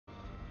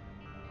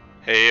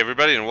Hey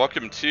everybody, and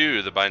welcome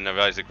to the Binding of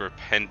Isaac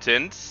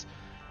Repentance.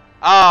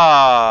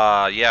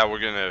 Yeah, we're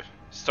gonna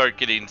start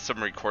getting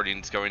some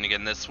recordings going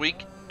again this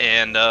week,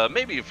 and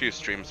maybe a few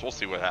streams. We'll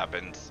see what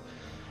happens.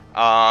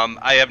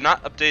 I have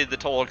not updated the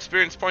total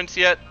experience points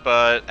yet,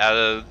 but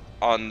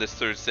on this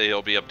Thursday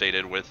it'll be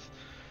updated with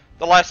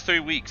the last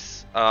 3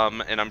 weeks,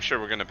 and I'm sure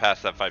we're gonna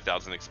pass that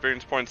 5,000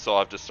 experience points, so I'll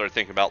have to start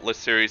thinking about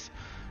list series.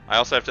 I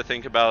also have to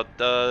think about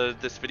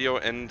this video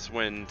ends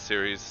when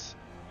series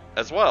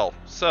as well,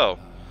 so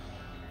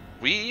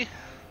we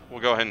will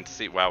go ahead and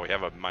see. Wow, we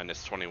have a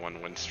minus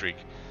 21 win streak.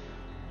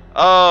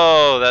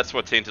 Oh, that's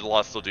what Tainted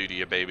Lost will do to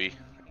you, baby.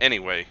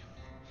 Anyway,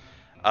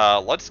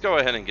 let's go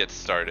ahead and get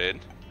started.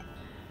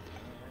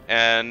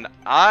 And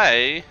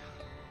I,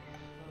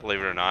 believe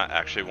it or not,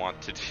 actually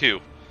want to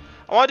do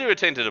a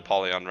Tainted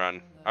Apollyon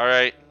run.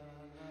 Alright.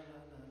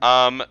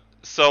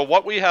 So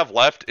what we have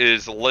left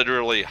is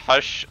literally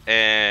Hush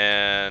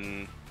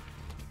and...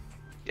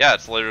 yeah,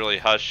 it's literally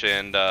Hush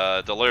and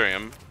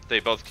Delirium. They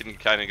both can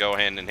kind of go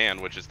hand in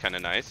hand, which is kind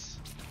of nice.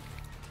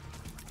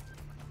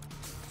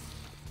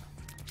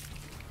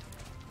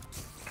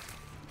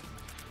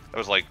 That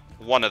was like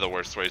one of the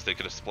worst ways they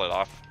could have split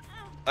off.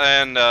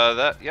 And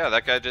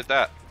that guy did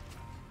that.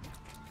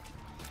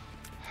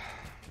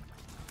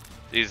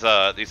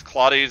 These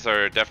Claudies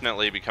are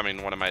definitely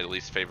becoming one of my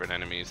least favorite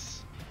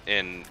enemies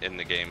in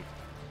the game.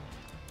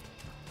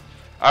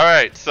 All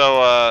right,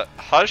 so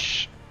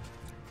Hush,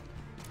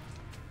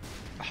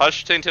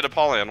 Tainted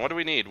Apollyon. What do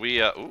we need?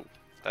 We ooh,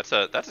 that's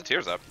a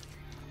tears up.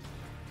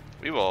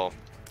 We will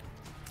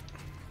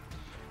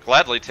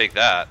gladly take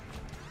that.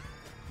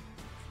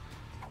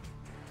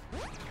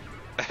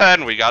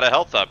 And we got a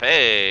health up.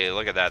 Hey,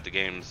 look at that. The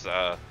game's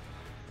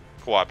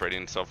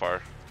cooperating so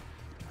far.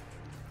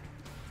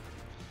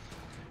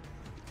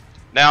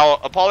 Now,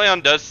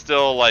 Apollyon does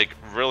still like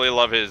really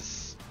love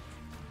his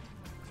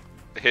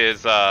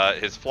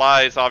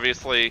flies,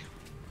 obviously.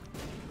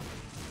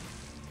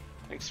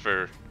 Thanks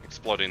for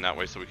exploding that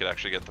way so we could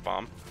actually get the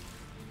bomb.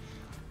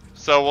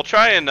 So we'll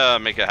try and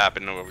make it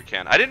happen where we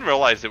can. I didn't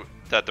realize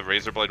that the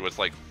Razor Blade was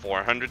like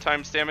 400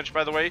 times damage,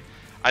 by the way.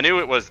 I knew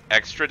it was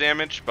extra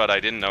damage, but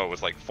I didn't know it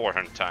was like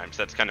 400 times.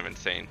 That's kind of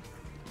insane.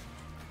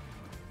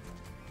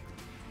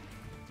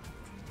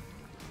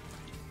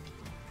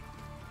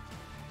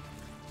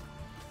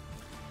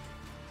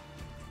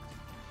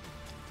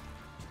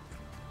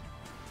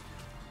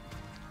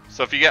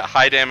 So if you get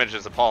high damage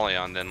as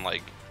Apollyon, then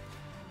like,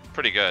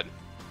 pretty good.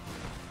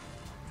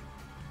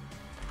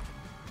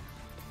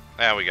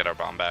 Yeah, we get our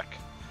bomb back.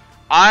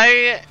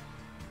 I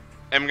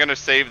am gonna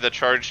save the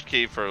charged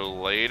key for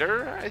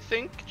later, I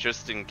think,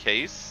 just in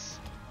case.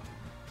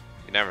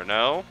 You never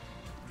know.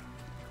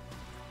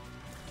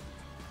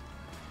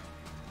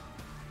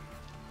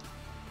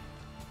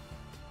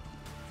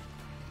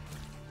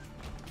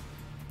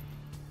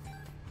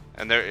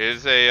 And there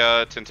is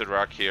a tinted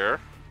rock here.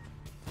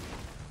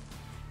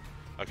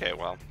 Okay,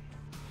 well,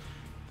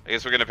 I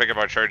guess we're gonna pick up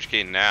our charge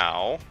key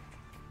now.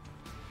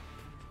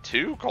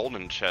 2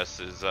 golden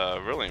chests is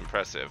really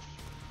impressive.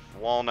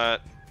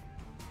 Walnut.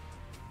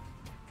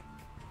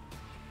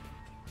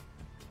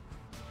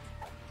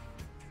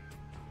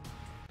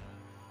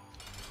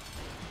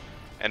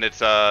 And it's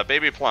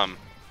Baby Plum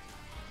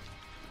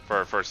for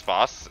our first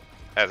boss.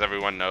 As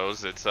everyone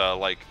knows, it's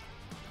like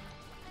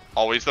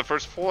always the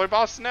first floor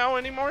boss now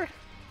anymore.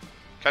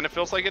 Kind of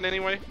feels like it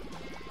anyway.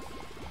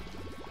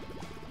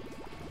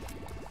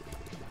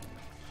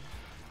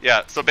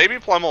 Yeah, so Baby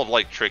Plum will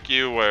like trick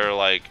you where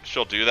like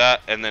she'll do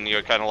that and then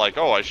you're kind of like,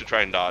 oh, I should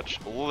try and dodge.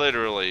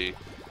 Literally,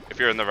 if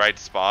you're in the right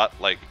spot,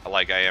 like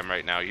I am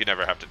right now, you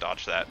never have to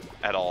dodge that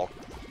at all.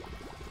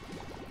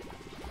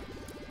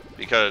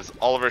 Because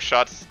all of her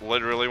shots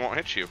literally won't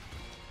hit you.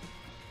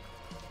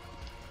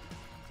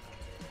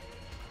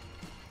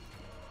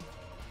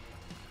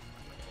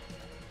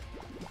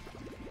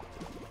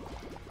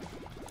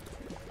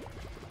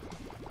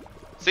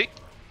 See?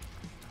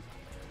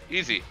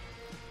 Easy.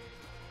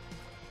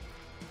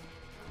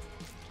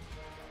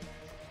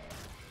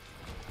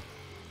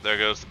 There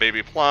goes the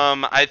Baby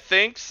Plum. I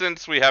think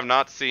since we have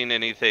not seen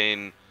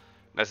anything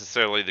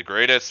necessarily the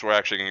greatest, we're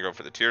actually going to go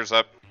for the tears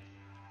up.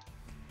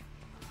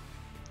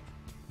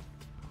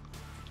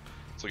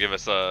 This will give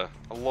us a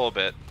little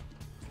bit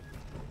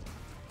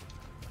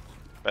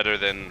better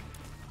than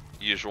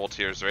usual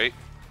tears rate.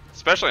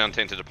 Especially on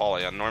Tainted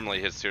Apollyon.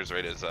 Normally his tears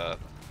rate is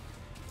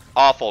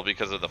awful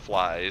because of the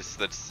flies.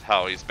 That's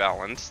how he's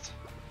balanced.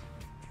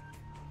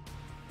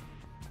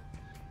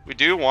 We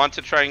do want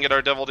to try and get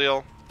our Devil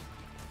Deal.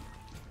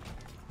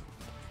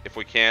 If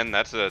we can.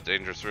 That's a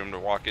dangerous room to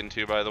walk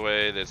into, by the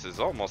way. This is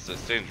almost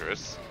as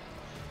dangerous.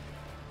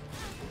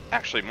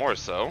 Actually, more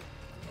so.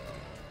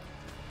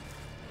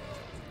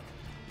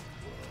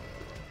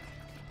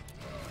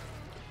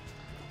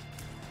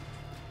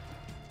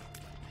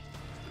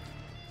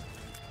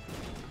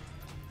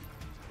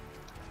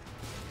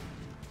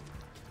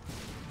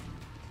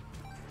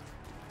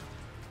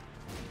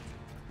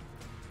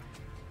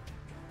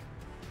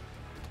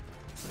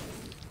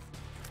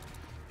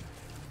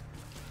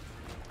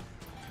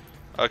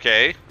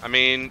 Okay, I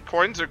mean,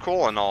 coins are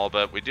cool and all,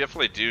 but we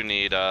definitely do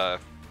need,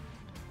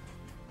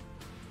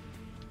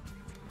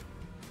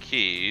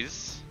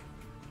 keys.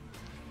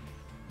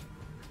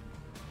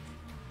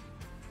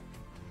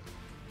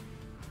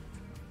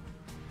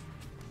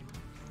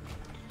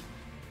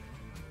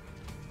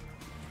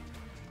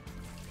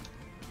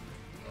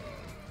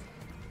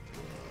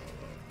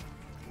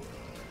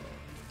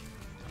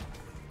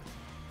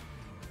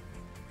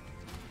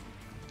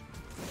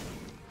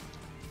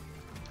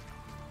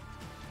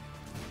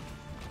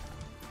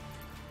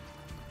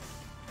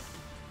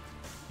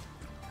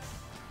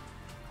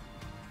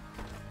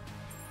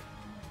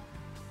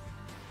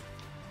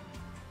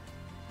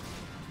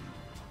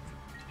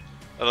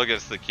 That'll get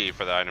us the key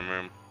for the item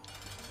room.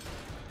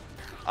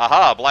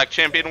 Aha! Black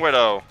Champion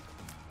Widow!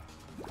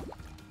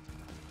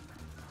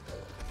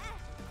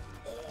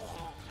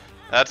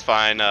 That's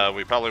fine,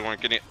 we probably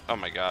weren't getting... Oh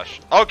my gosh.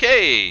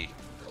 Okay!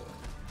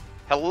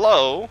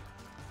 Hello?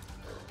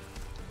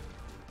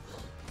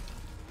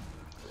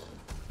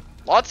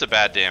 Lots of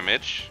bad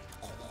damage.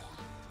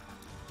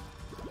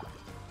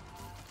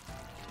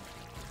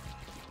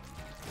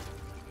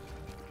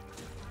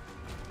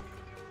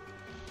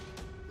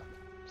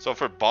 So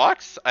for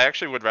box, I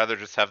actually would rather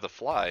just have the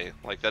fly.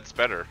 Like, that's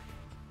better.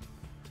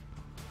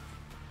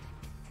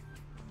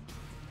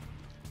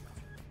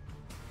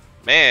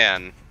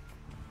 Man.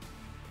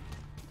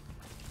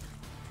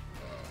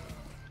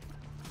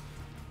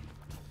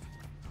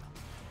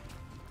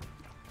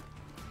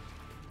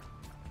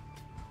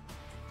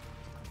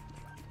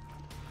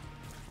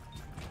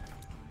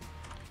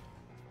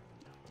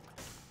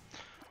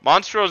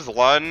 Monstro's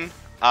Lun,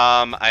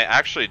 I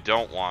actually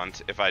don't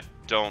want if I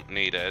don't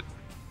need it.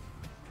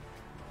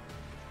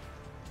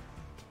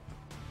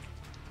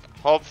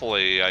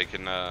 Hopefully I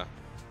can, I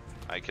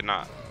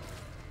cannot.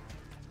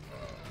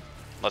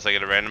 Unless I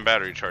get a random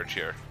battery charge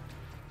here.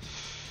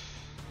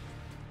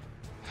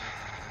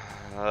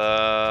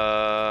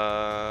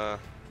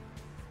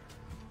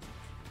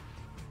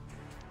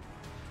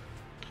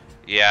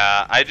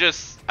 Yeah,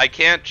 I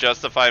can't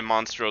justify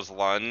Monstro's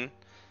Lun,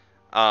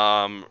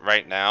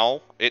 right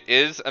now. It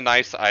is a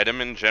nice item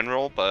in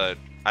general, but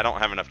I don't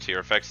have enough tier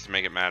effects to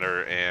make it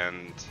matter,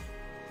 and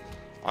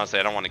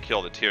honestly, I don't want to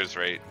kill the tears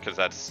rate, because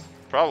that's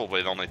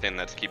probably the only thing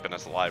that's keeping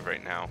us alive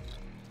right now.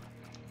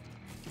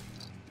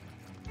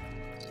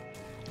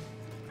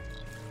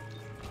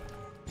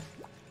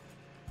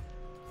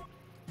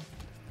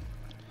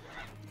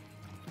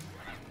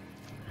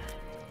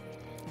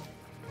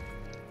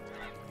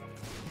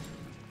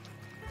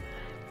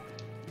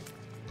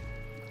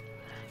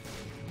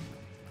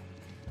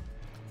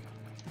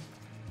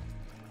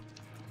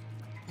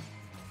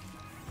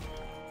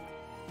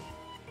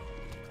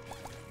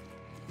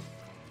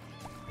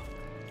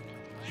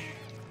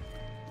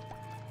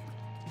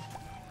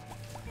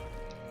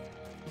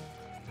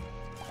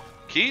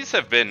 Keys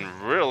have been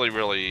really,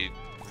 really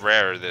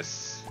rare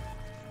this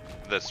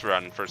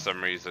run for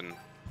some reason.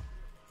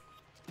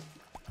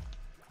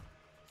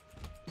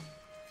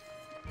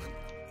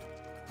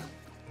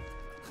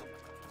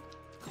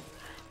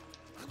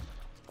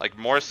 Like,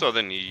 more so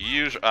than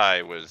usual.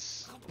 I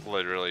was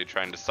literally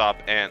trying to stop,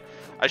 and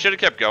I should have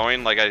kept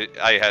going. Like,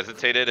 I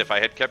hesitated. If I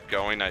had kept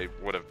going, I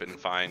would have been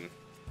fine.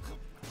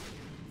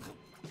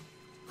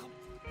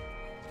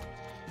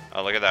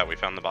 Oh, look at that. We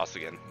found the boss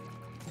again.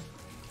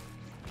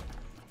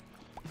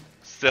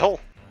 Still?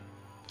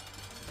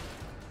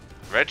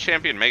 Red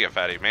Champion Mega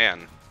Fatty,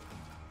 man.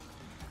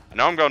 I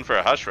know I'm going for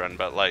a Hush Run,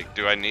 but, like,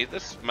 do I need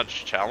this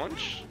much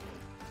challenge?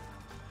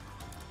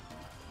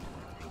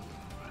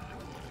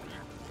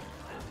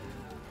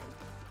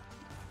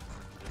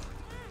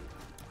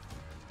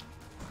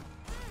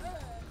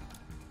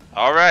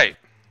 Alright.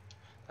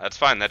 That's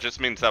fine. That just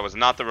means that was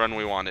not the run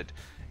we wanted.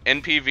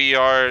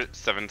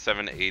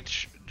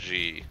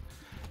 NPVR77HG.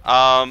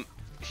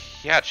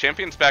 Yeah,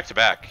 champions back to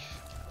back.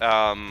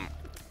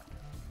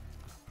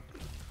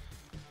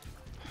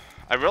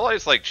 I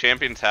realize, like,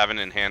 champions have an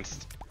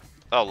enhanced...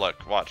 Oh,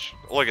 look, watch.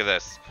 Look at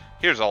this.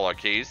 Here's all our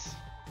keys.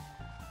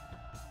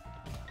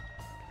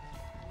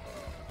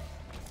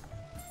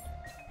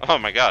 Oh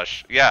my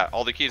gosh. Yeah,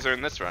 all the keys are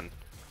in this run.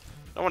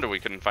 No wonder we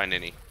couldn't find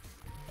any.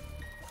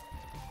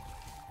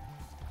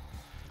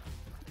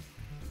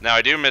 Now,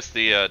 I do miss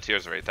the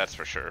tears rate, that's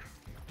for sure.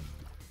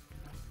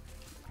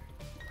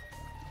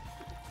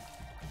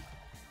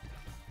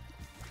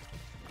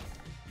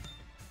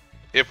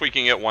 If we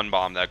can get one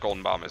bomb, that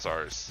golden bomb is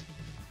ours.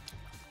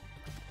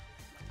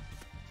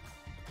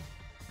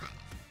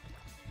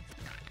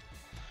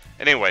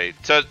 Anyway,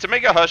 to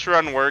make a Hush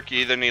Run work, you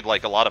either need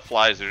like a lot of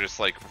flies or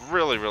just like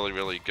really, really,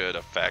 really good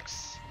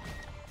effects.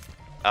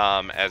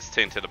 As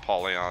Tainted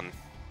Apollyon.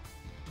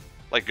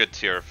 Like good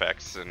tier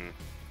effects, and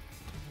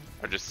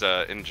or just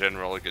in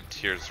general a good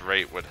tears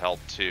rate would help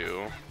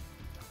too.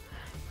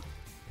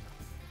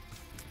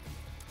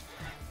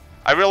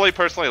 I really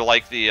personally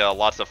like the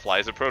lots of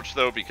flies approach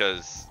though,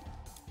 because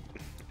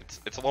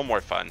it's a little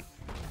more fun.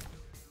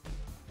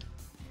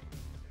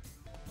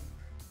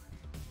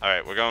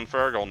 Alright, we're going for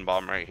our golden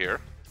bomb right here.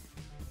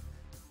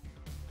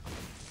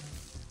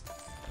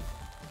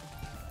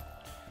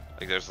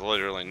 Like, there's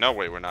literally no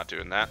way we're not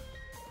doing that.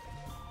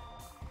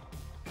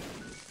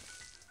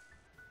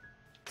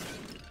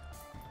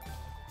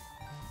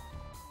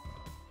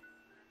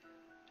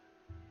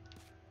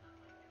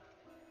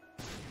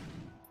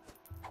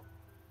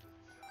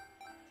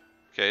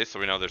 Okay,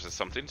 so we know there's a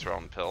something's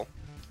wrong pill.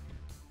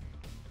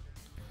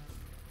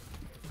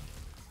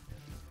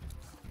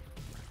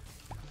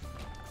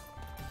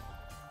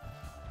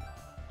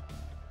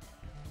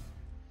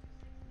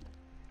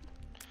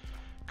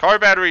 Car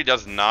battery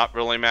does not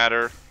really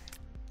matter.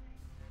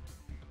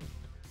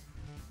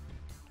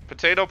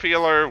 Potato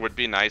peeler would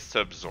be nice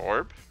to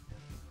absorb,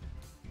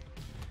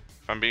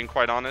 if I'm being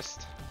quite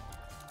honest.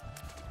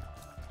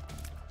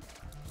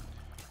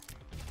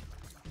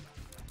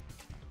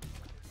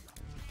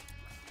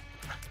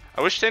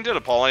 I wish Tainted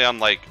Apollyon,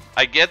 like,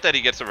 I get that he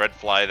gets a red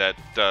fly that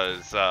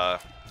does,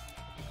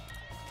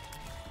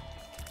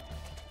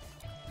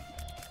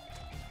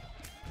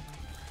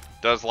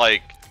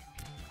 like,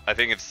 I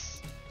think it's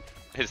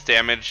his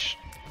damage,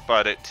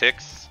 but it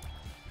ticks.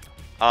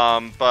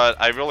 But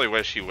I really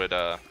wish he would,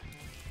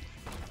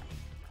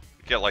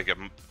 get, like,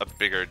 a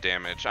bigger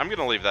damage. I'm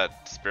gonna leave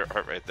that Spirit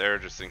Heart right there,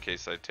 just in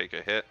case I take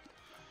a hit.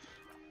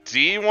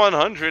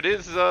 D100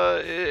 is,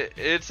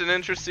 it's an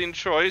interesting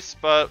choice,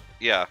 but,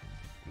 yeah.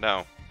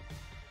 No.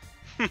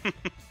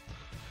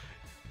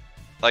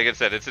 Like I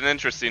said, it's an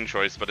interesting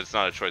choice, but it's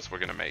not a choice we're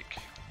gonna make.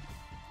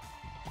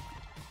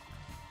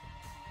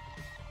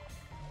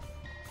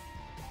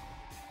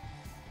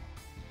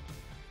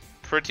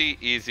 Pretty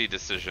easy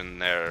decision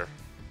there.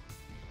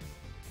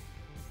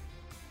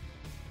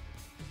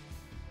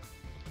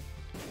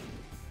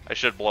 I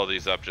should blow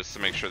these up just to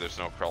make sure there's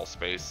no crawl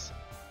space.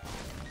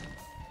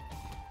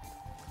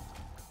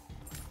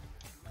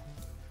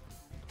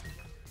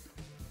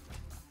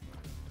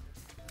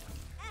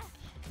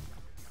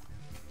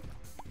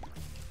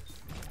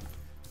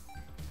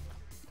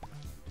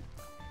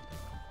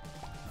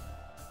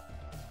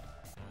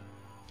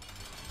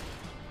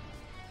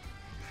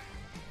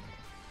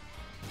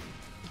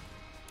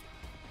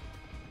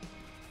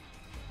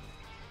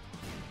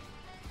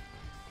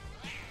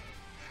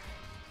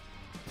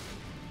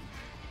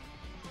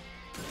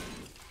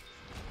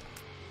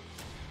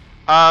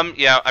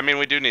 Yeah, I mean,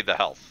 we do need the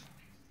health.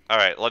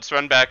 Alright, let's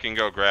run back and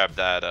go grab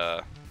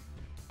that,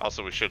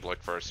 Also, we should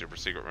look for a super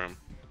secret room.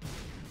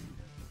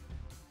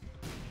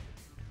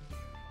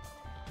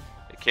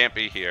 It can't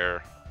be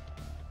here.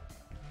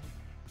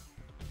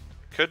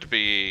 Could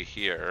be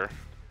here.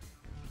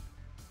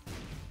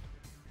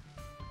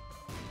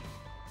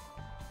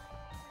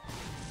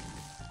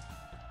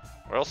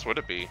 Where else would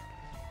it be?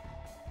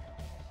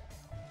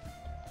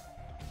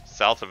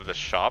 South of the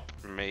shop,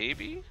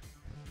 maybe?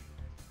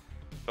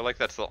 I feel like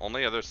that's the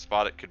only other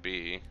spot it could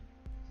be.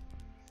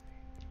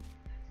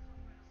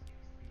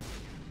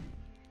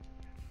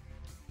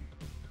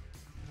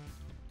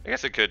 I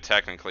guess it could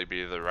technically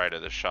be the right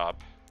of the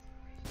shop.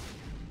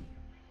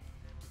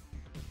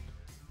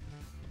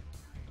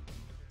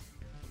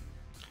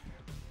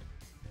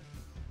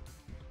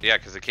 Yeah,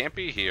 because it can't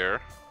be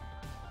here.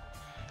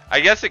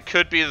 I guess it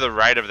could be the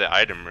right of the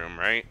item room,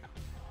 right?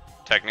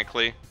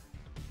 Technically.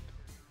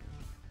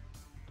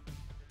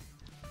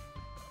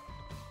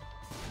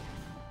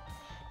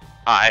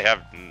 I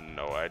have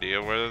no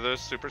idea where the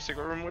super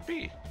secret room would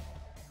be.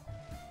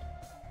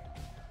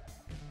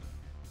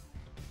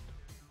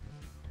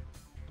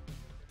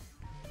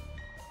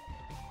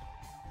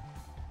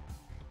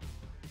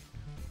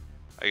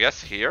 I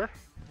guess here?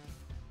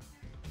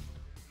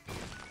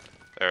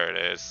 There it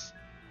is.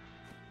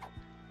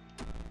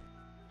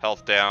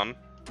 Health down.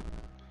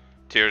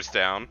 Tears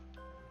down.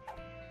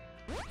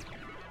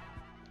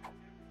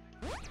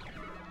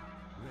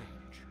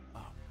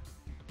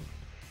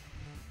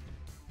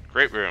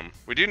 Great room.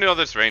 We do know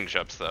there's range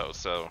ups though,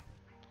 so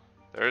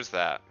there's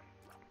that.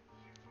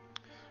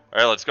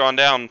 Alright, let's go on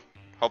down.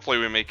 Hopefully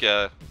we make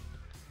a...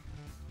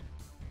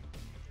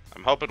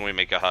 I'm hoping we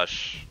make a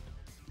hush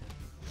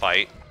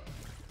fight.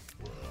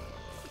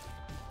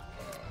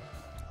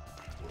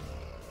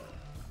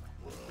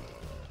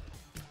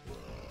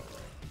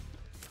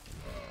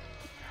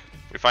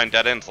 If we find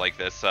dead ends like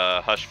this,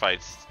 hush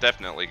fight's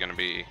definitely gonna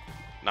be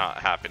not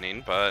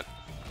happening, but...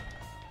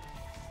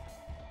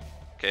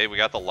 Okay, we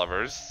got the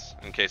lovers,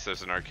 in case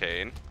there's an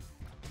arcade.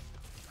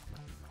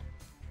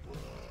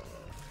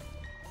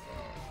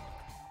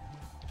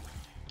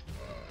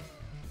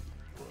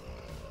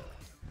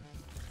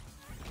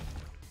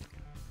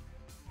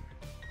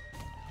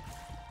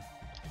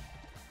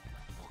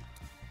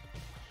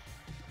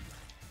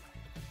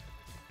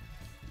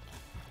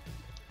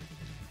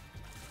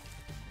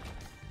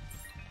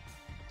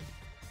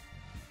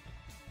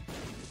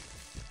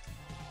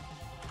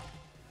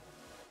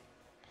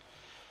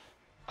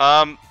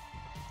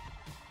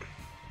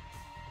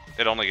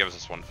 It only gives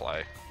us one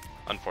fly.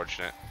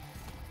 Unfortunate.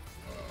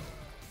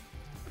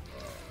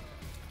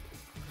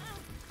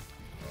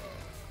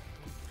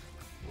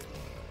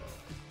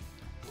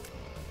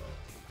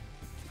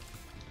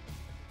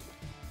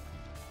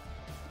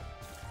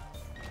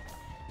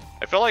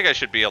 I feel like I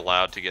should be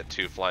allowed to get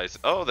 2 flies.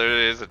 Oh,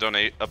 there is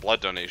a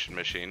blood donation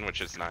machine, which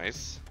is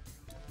nice.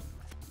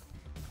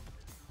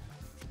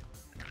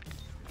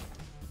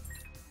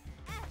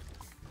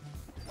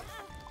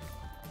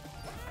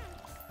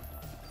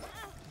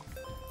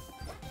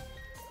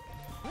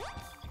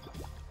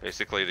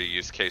 Basically the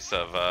use case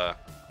of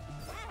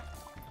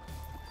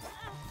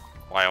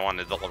why I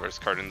wanted the Lover's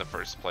card in the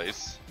first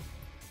place.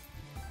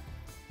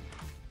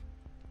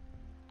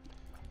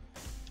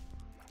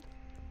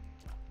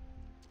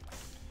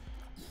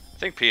 I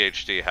think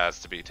PhD has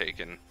to be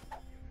taken.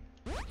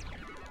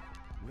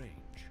 Range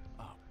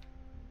up.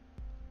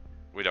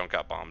 We don't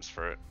got bombs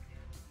for it.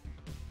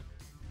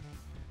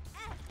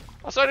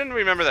 Also, I didn't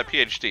remember that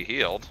PhD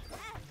healed.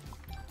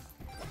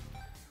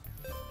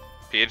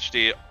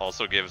 PhD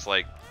also gives,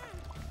 like,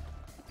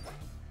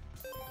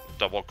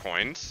 double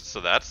coins,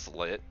 so that's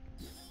lit.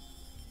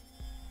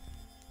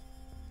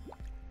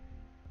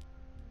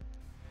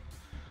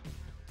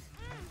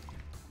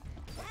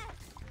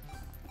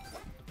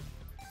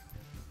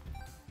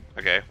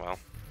 Okay, well.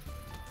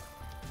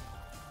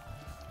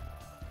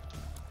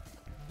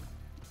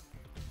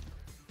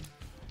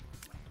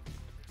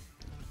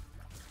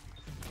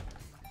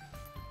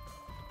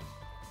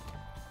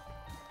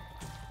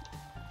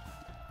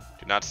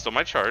 Do not steal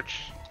my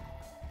charge.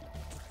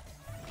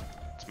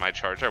 It's my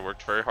charge, I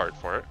worked very hard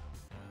for it.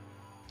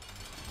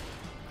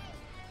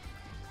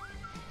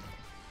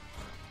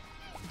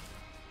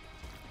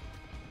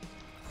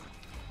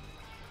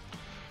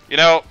 You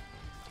know,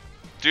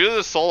 due to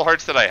the soul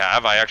hearts that I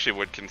have, I actually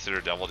would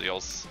consider Devil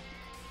Deals.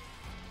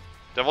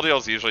 Devil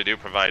Deals usually do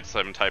provide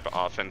some type of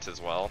offense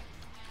as well.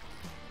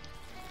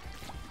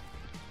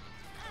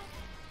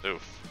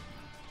 Oof.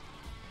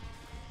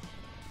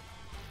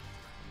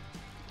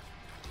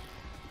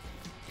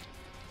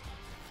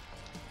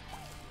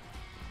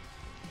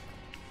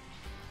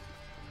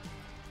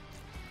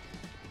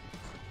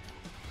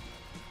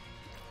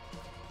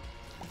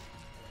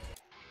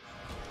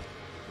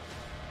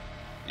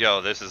 Yo,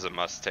 this is a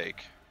must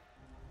take.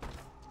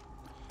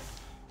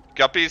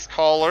 Guppy's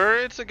Collar,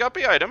 it's a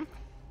Guppy item.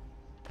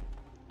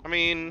 I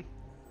mean,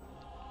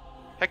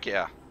 heck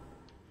yeah.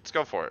 Let's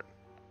go for it.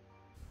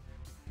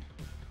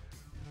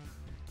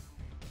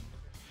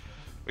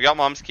 We got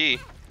Mom's Key.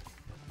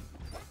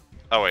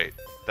 Oh wait,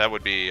 that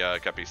would be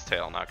Guppy's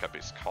Tail, not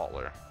Guppy's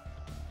Collar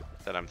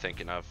that I'm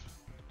thinking of.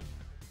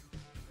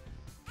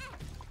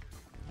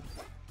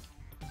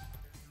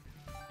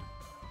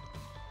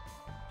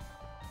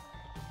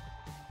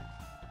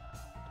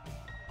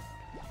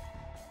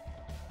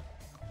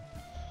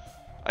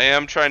 I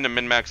am trying to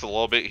min-max a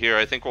little bit here.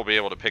 I think we'll be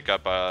able to pick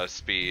up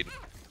speed.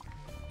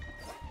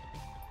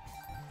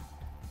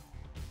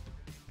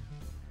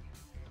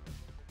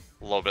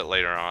 A little bit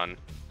later on.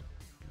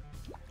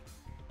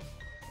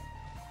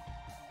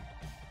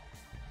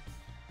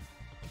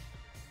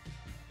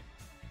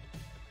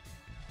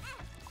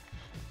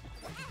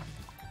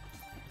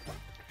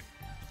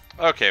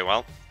 Okay,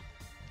 well.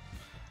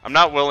 I'm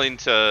not willing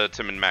to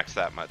min-max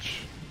that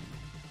much.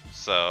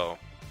 So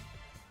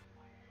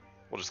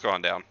we'll just go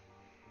on down.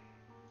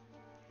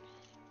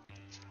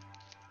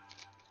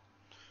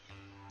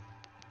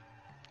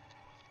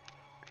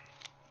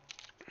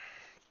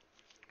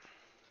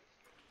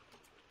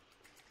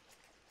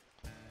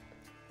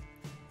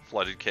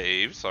 Flooded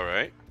caves,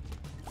 alright.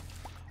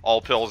 All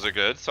pills are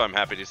good, so I'm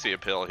happy to see a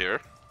pill here.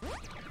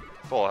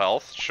 Full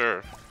health,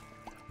 sure.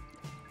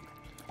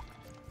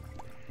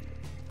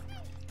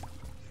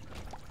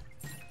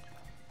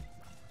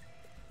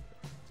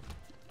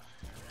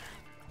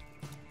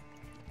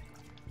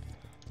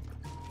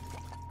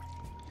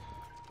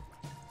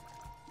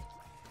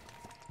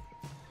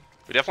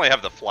 We definitely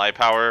have the fly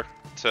power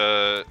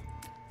to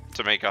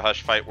make a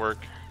hush fight work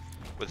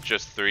with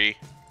just 3.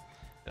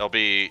 It'll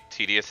be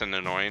tedious and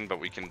annoying, but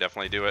we can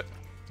definitely do it.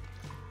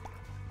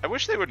 I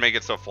wish they would make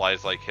it so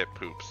flies like hit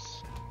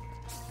poops.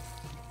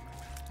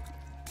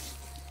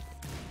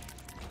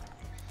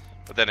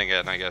 But then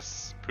again, I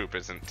guess poop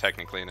isn't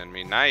technically an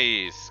enemy.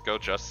 Nice! Go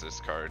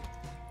Justice card.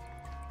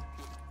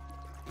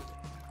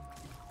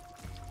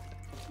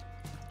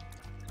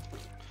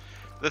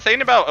 The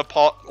thing about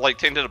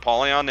Tainted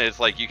Apollyon is,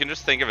 like, you can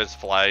just think of his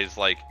flies,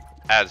 like,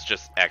 as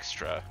just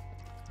extra.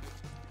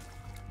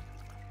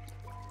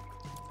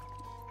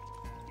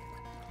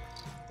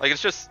 Like,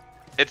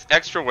 it's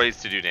extra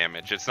ways to do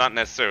damage. It's not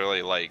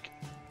necessarily, like,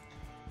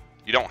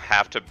 you don't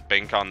have to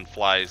bank on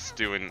flies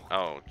doing,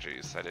 oh,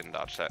 jeez, I didn't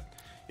dodge that.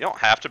 You don't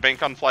have to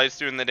bank on flies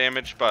doing the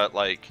damage, but,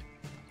 like,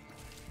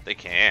 they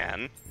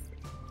can.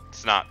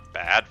 It's not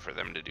bad for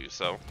them to do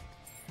so.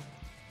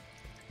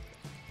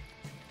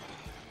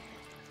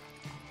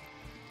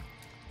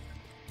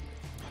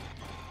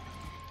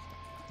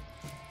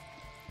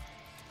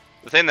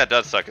 The thing that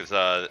does suck is,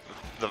 the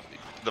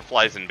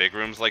flies in big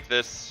rooms like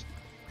this.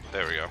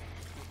 There we go.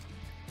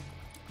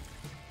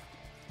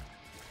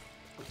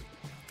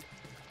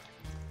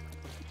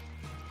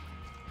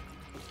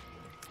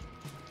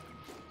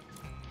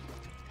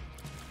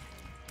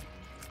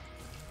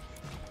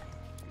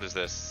 What is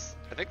this?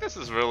 I think this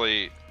is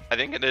really... I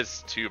think it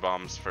is 2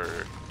 bombs for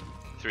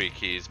 3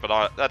 keys,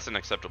 but that's an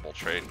acceptable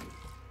trade.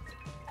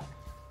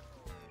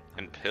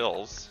 And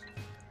pills.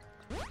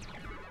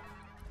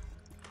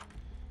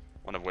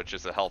 One of which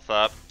is a health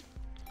up.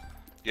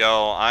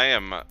 Yo, I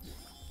am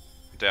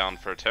down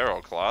for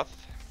tarot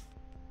cloth.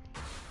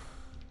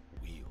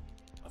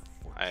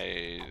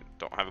 I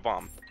don't have a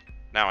bomb.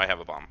 Now I have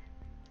a bomb.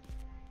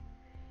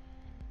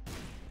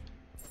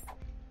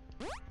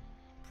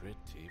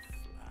 Pretty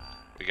fly.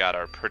 We got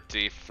our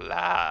pretty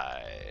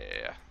fly.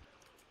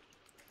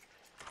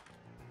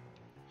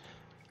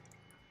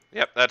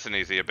 Yep, that's an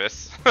easy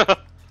abyss.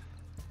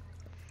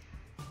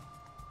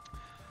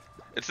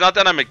 It's not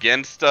that I'm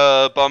against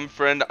Bum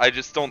Friend, I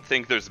just don't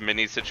think there's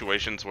many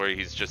situations where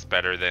he's just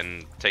better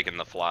than taking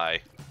the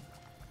fly.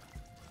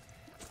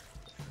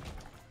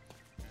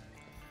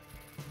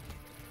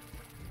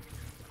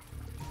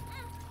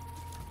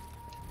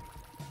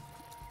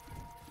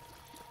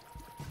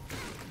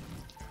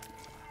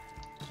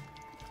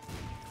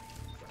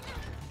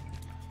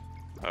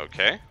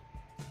 Okay.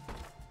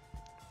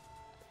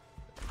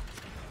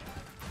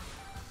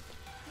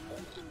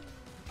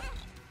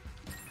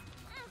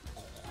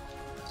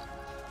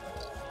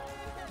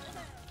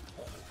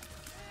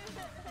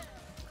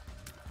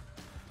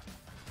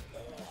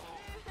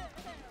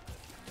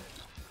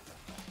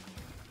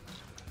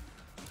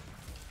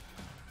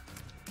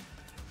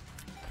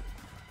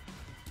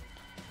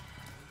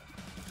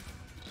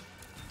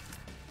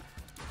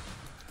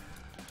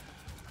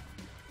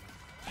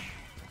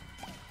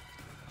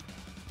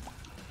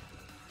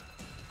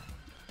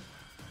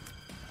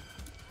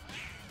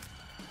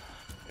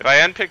 If I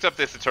hadn't picked up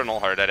this Eternal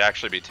Heart, I'd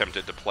actually be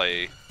tempted to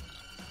play...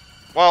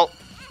 Well...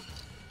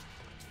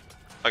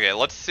 Okay,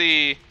 let's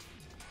see...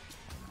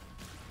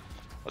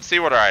 Let's see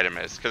what our item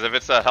is, because if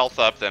it's a health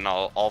up, then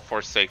I'll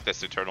forsake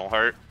this Eternal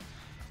Heart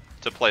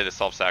to play the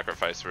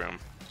self-sacrifice room.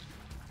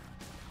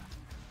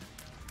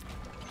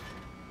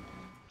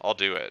 I'll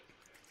do it.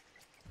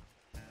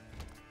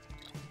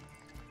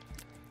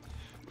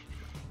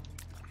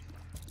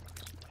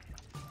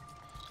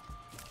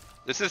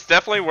 This is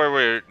definitely where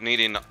we're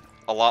needing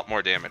a lot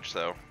more damage,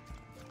 though.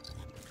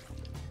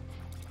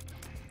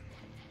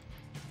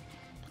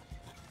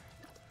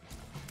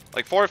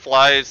 Like 4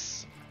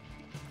 flies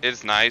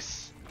is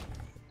nice.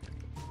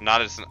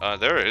 Not as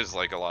there is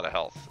like a lot of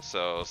health,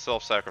 so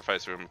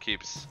self-sacrifice room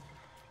keeps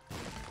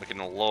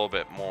looking a little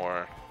bit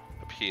more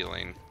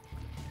appealing.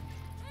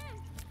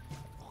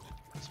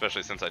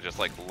 Especially since I just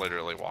like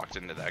literally walked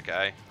into that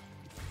guy.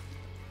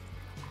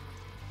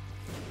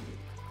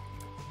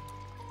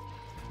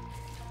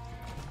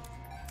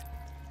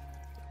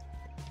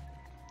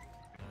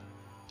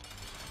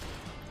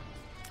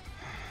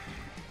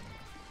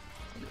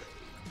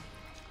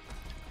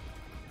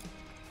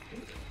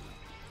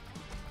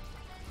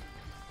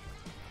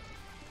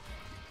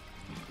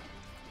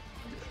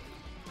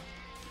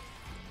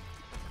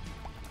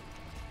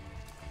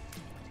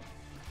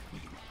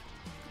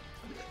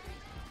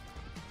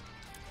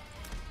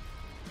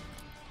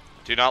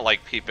 Do not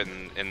like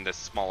peeping in this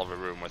small of a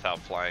room without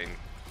flying.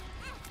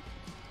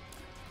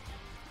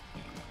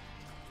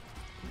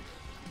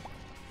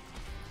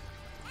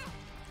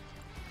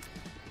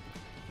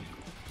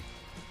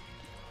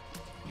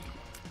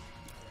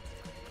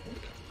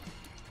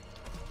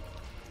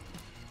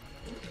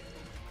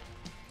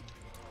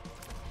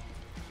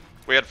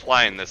 If we had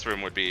flying, this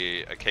room would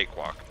be a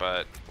cakewalk,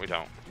 but we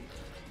don't.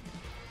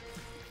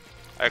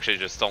 I actually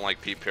just don't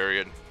like peep,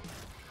 period.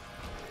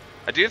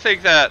 I do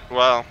think that,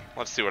 well,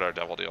 let's see what our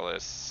devil deal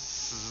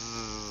is.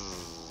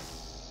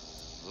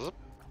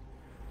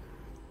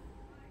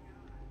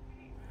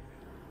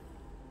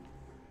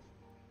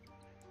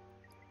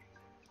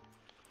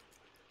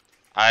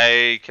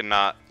 I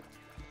cannot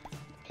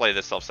play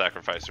the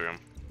self-sacrifice room.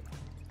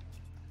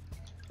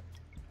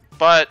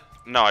 But,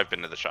 no, I've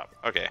been to the shop.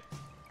 Okay.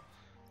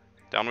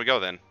 Down we go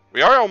then.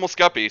 We are almost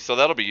guppy, so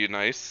that'll be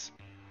nice.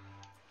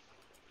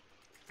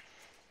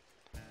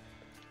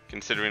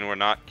 Considering we're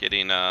not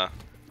getting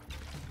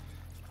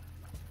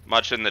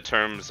much in the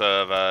terms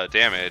of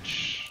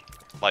damage,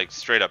 like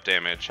straight up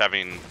damage,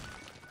 having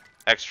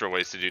extra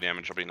ways to do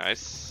damage will be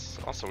nice.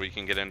 Also, we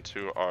can get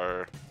into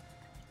our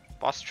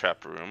boss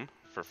trap room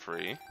for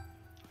free.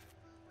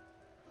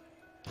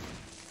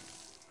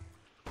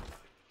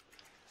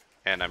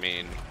 And I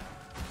mean...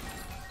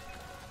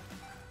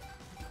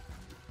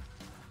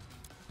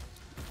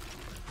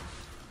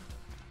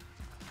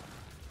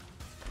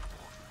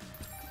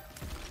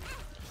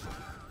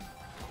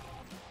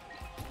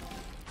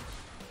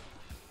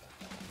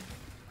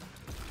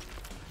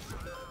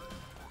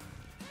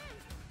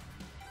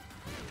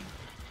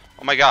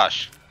 Oh my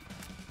gosh.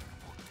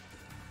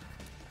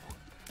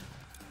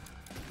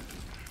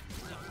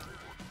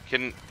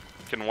 Can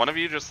one of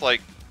you just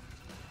like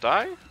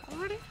die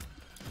already?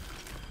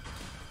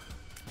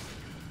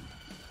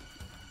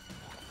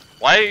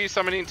 Why are you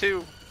summoning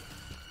 2?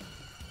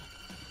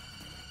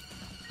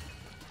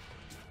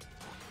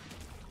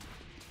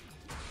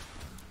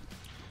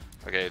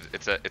 Okay,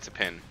 it's a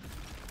pin.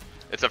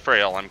 It's a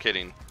frail, I'm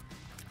kidding.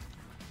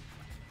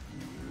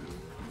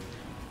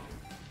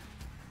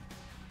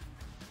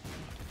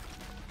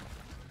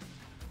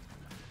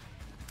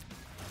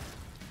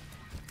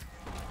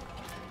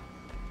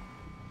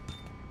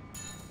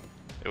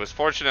 It was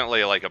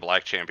fortunately like a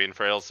black champion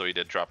frail, so he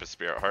did drop his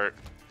spirit heart.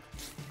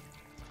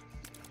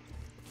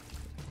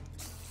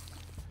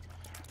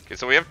 Okay,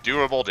 so we have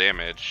doable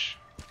damage.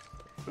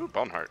 Ooh,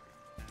 bone heart.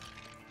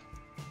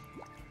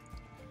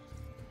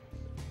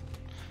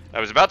 I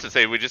was about to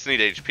say we just need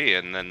HP,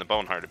 and then the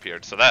bone heart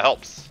appeared, so that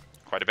helps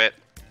quite a bit.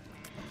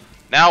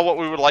 Now what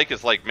we would like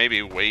is like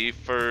maybe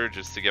wafer,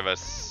 just to give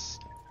us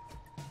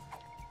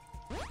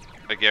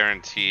a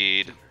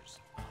guaranteed.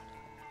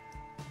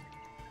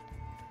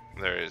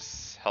 There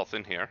is health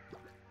in here.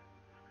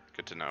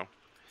 Good to know.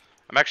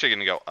 I'm actually going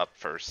to go up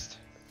first.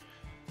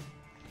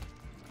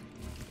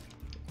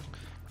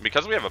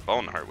 Because we have a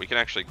bone heart, we can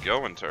actually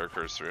go into our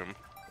curse room.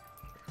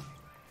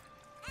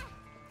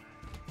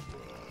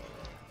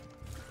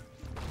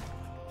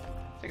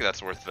 I think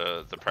that's worth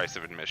the price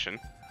of admission.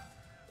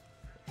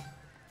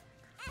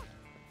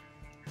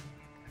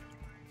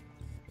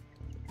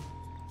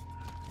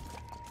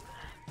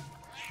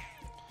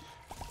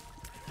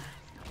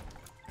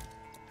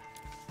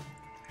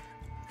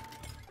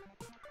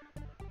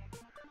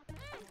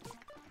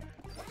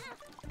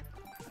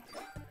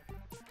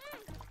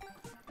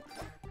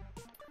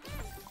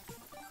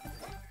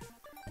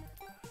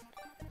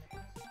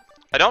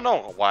 I don't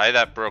know why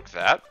that broke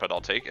that, but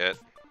I'll take it.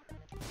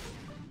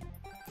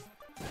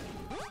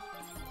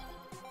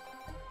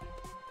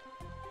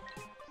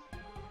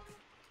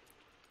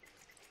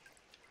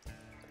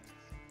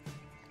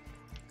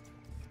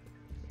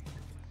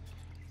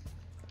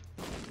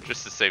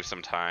 Just to save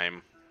some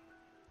time.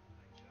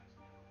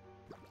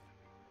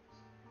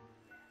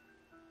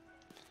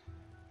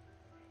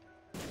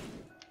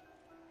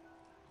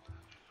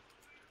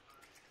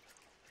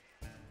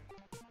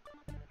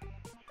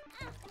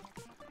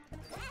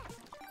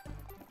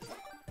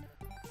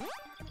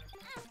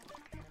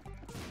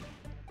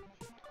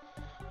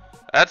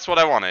 That's what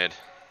I wanted.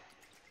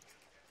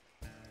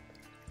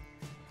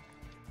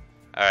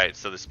 Alright,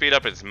 so the speed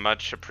up is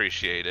much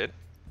appreciated.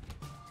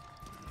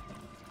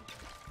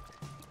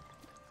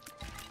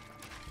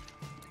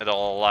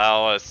 It'll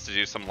allow us to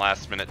do some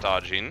last minute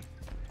dodging.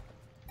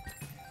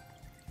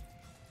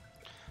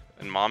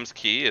 And Mom's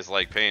Key is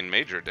like paying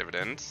major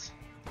dividends.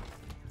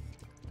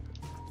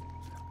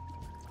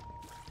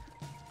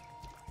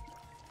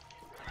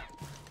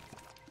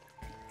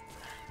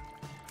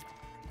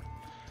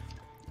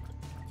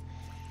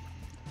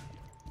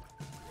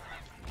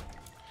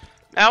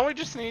 Now we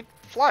just need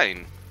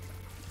flying.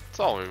 That's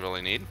all we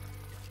really need.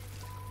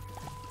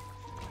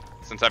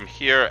 Since I'm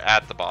here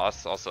at the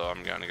boss, also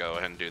I'm going to go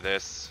ahead and do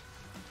this.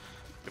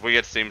 If we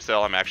get Steam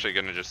Cell, I'm actually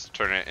going to just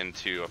turn it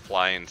into a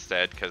fly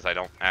instead, because I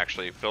don't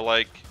actually feel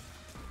like...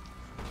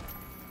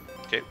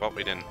 Okay, well,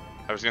 we didn't.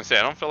 I was going to say,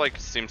 I don't feel like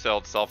Steam Cell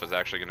itself is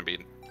actually going to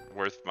be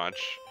worth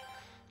much,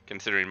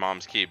 considering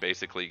Mom's Key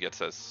basically gets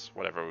us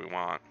whatever we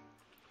want.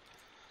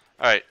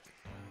 Alright.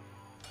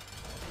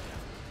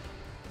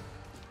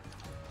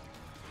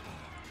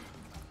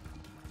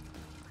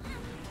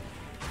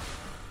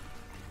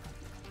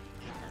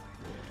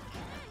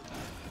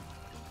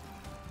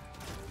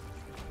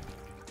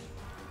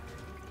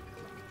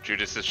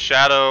 Judas's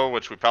Shadow,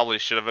 which we probably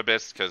should have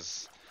abyssed,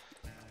 because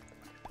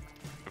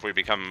if we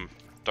become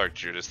Dark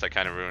Judas, that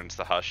kind of ruins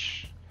the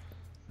Hush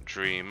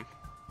dream.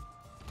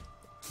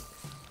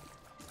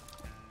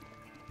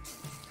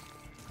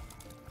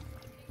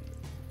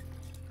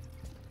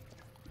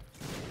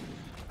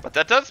 But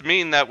that does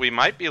mean that we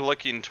might be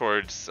looking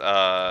towards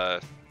going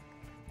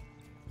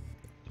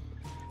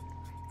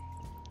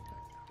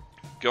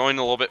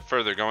a little bit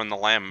further, going the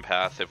Lamb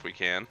path if we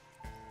can.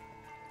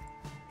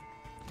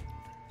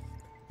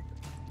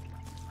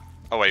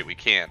 Oh wait, we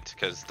can't,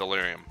 because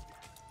Delirium.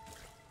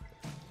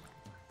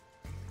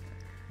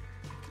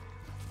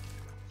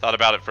 Thought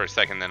about it for a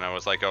second, then I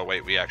was like, oh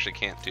wait, we actually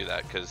can't do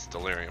that, because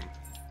Delirium.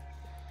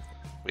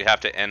 We have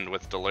to end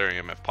with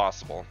Delirium if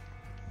possible.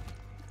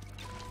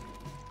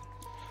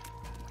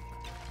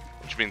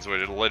 Which means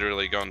we're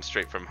literally going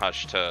straight from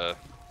Hush to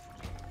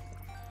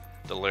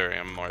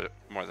Delirium,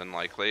 more than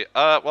likely.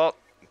 Well,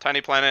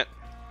 Tiny Planet.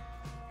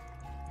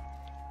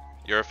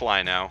 You're a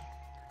fly now.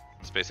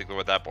 That's basically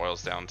what that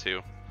boils down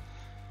to.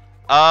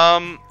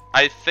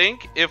 I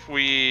think if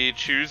we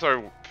choose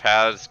our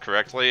paths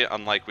correctly,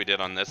 unlike we did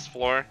on this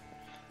floor,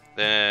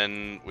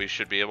 then we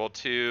should be able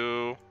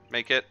to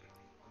make it.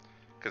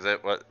 Because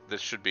this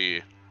should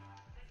be...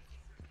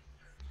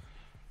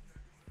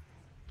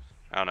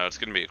 I don't know, it's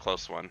going to be a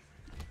close one.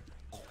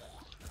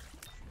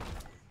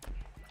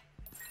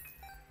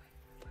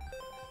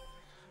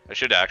 I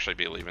should actually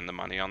be leaving the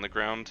money on the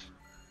ground.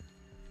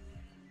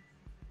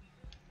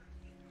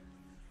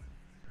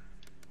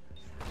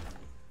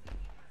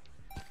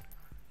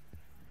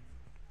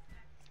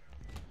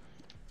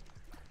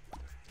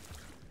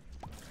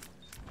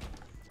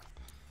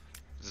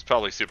 This is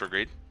probably super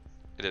greed.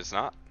 It is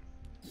not.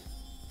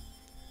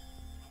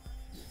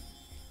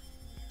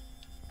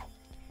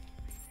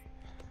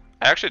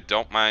 I actually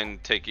don't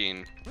mind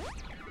taking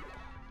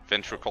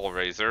Ventricle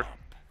Razor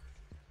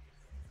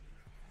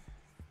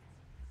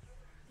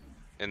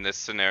in this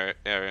scenario,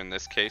 or in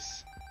this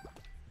case.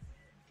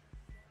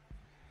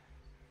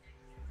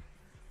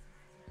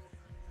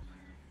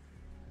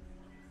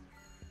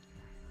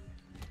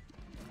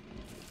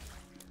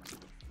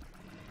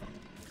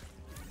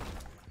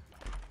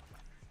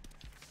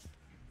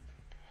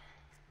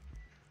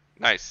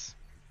 Nice.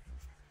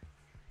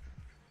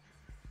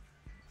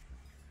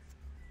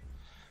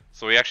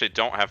 So we actually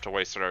don't have to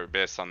waste our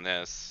abyss on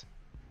this.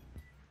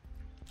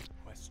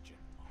 Question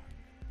mark.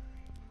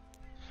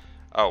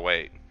 Oh,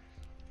 wait.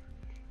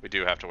 We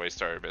do have to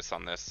waste our abyss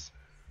on this.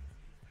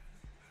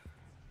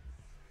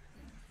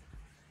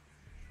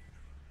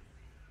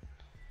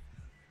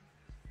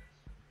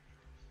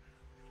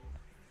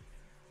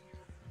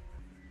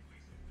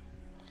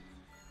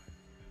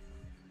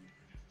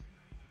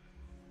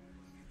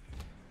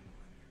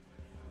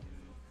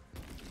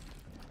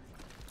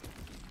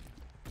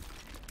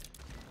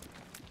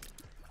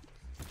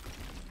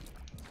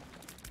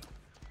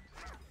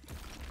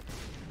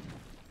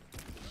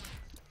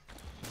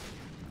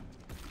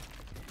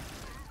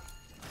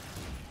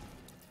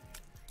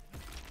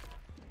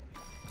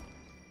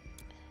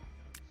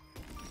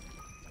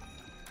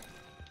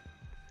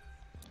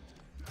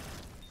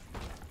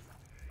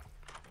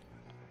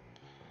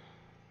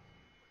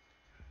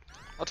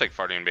 I'll take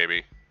farting,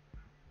 baby.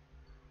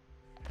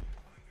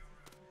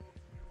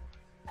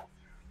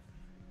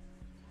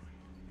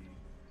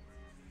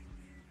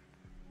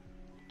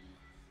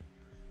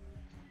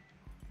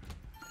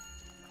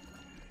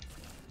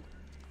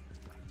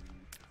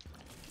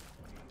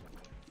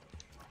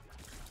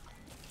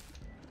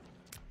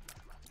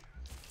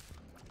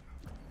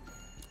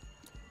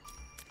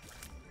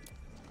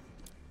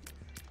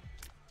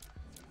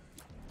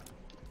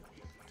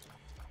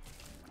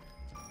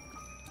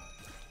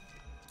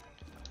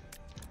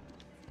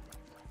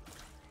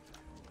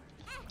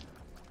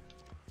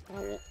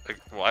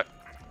 What?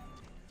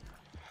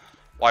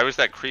 Why was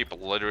that creep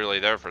literally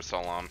there for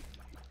so long?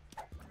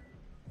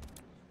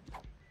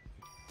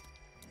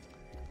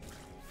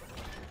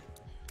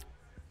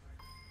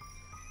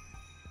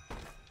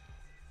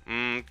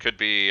 Could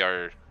be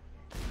our...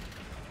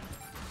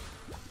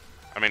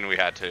 I mean, we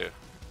had to.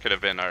 Could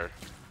have been our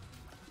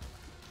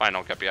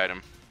final guppy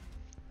item.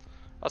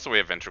 Also, we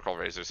have Ventricle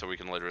Razor, so we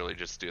can literally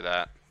just do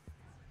that.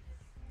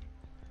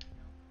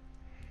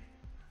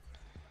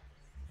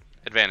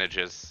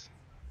 Advantages.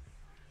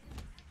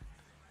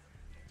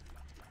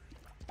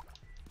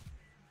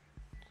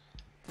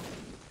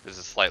 This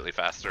is slightly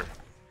faster.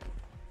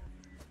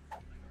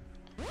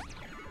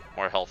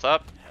 More health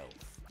up. Health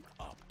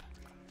up.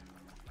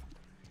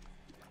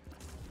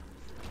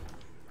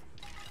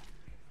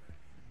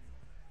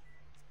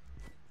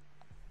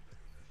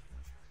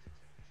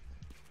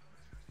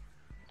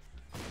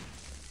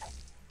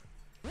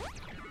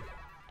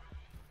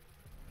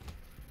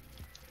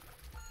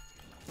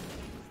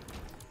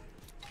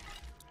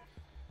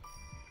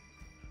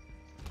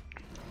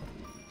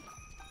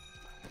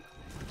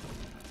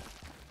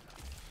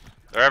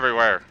 They're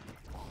everywhere.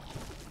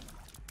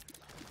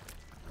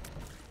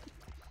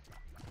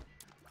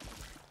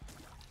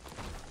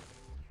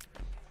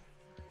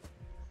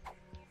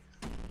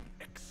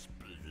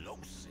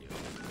 Explosive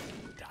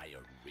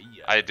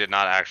diarrhea. I did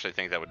not actually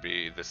think that would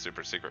be the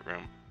super secret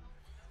room.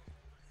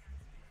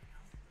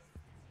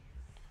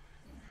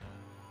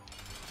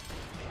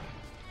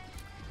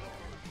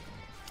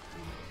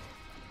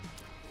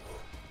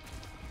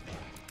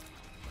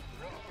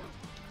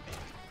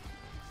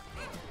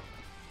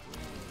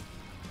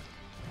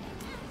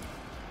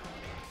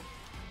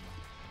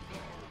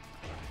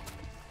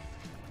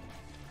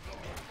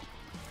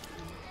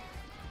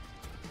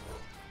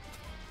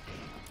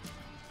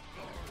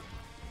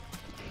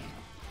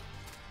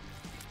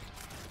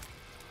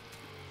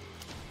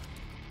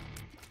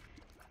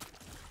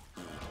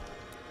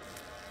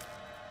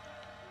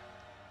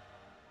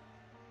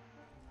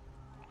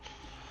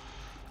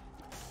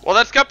 Well,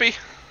 that's Guppy.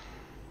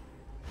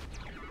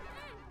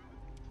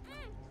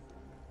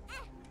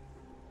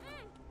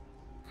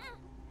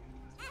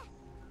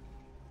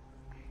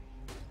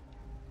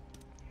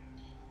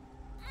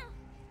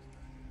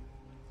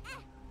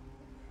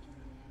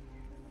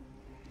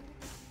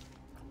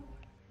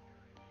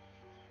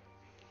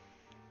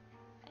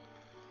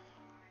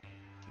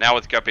 Now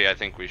with Guppy, I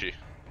think we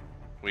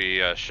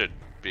should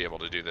be able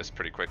to do this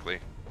pretty quickly.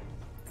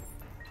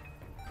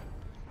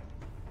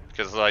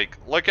 Because, like,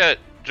 look at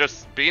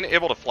just being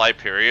able to fly,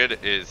 period,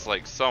 is,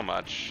 like, so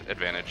much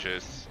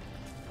advantages.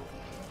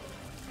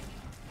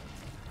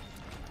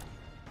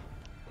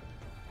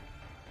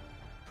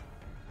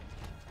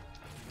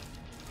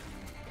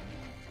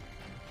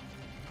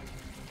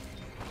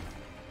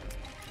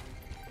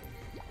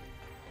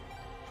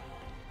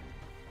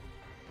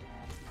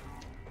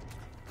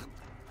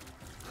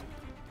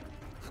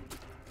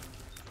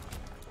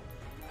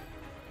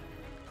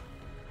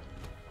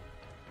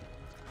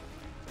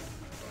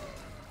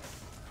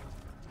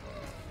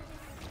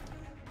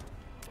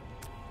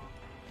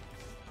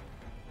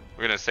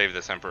 We're gonna save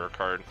this Emperor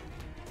card.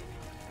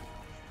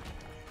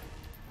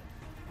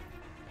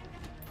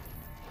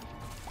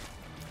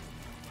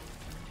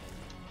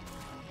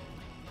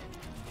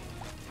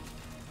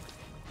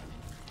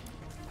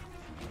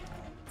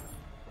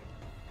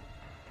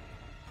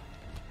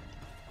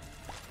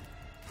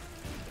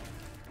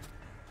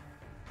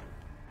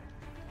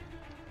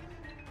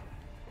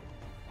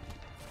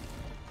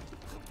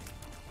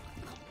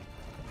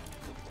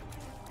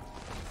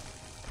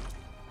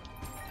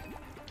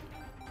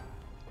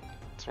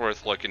 It's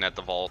worth looking at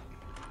the vault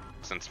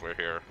since we're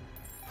here.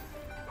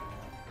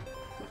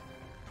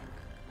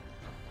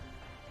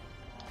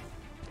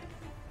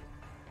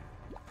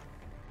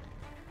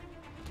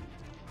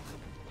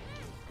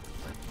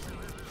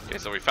 Okay,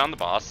 so we found the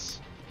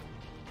boss.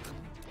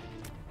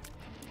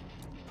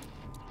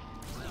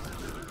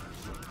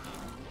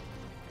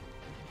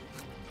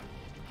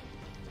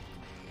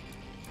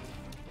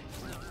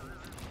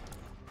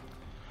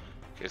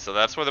 Okay, so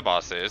that's where the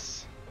boss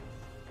is.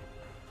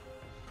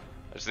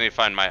 I just need to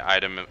find my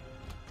item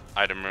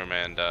room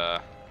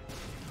and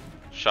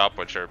shop,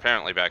 which are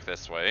apparently back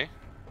this way.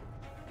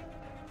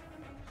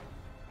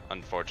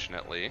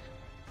 Unfortunately.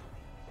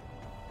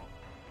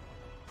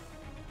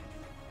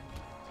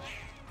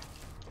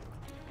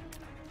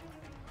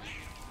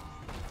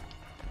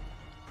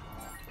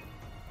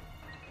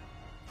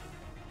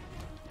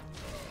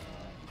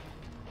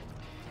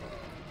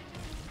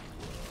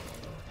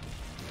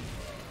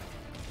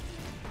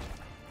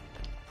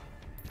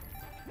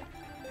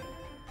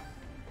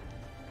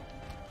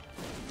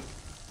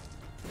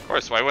 Of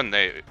course, why wouldn't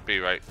they be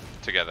right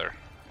together?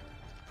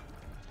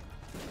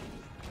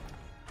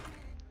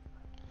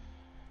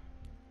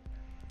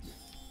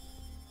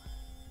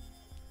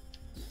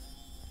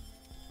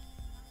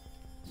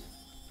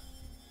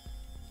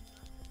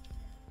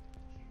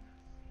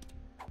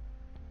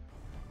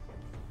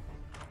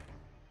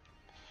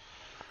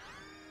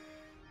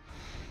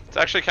 It's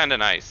actually kind of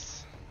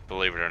nice,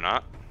 believe it or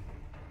not.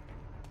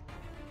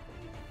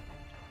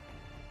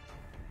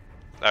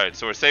 Alright,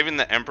 so we're saving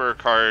the Emperor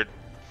card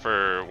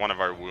for one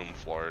of our womb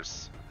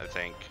floors, I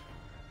think.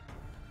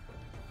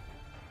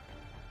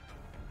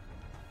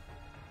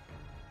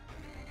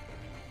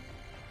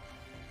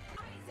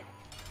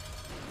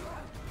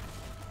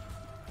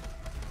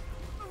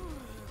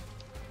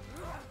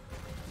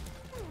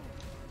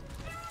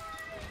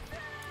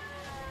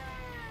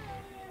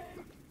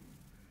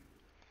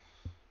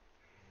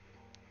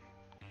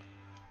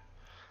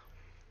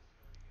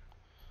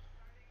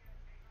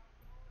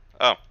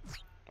 Oh,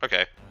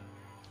 okay.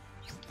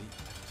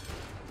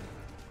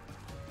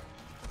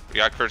 We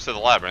got Curse of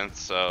the Labyrinth,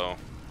 so...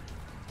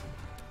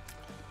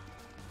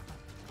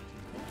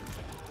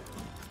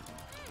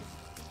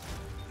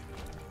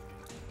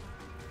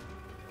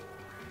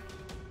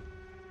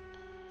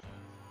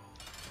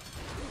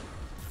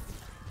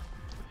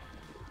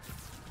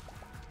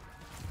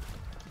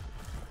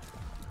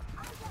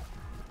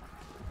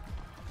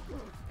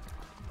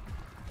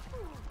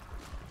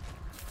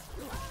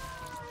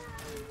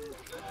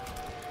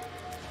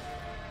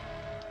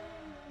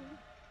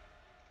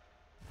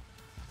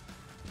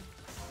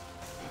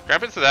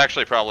 Krampus is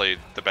actually probably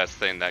the best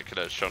thing that could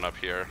have shown up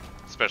here,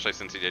 especially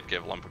since he did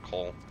give Lump of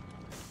Coal.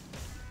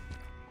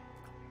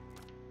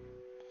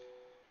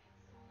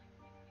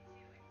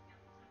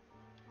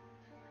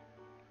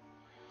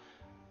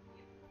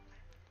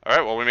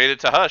 Alright, well we made it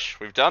to Hush.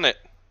 We've done it.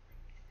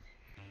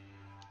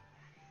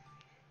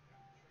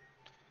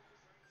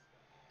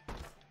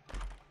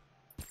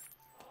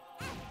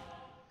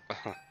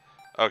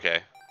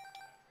 Okay.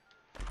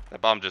 That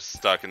bomb just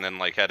stuck and then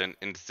like had an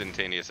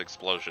instantaneous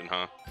explosion,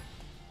 huh?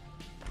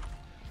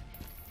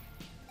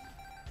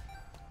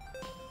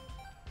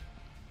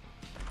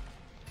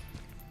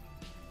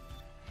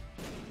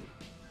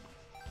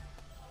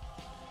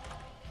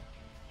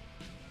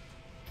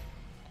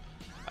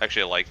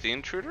 Actually, I like the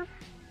intruder.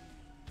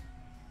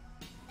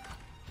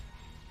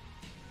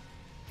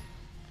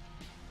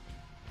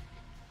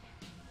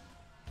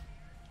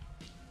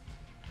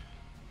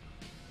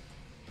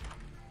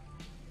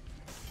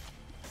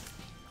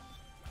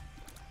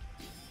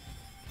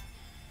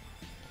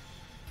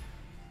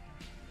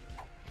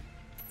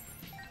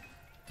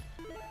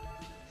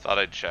 Thought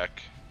I'd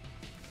check.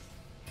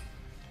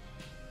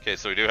 Okay,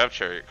 so we do have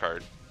Chariot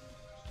card.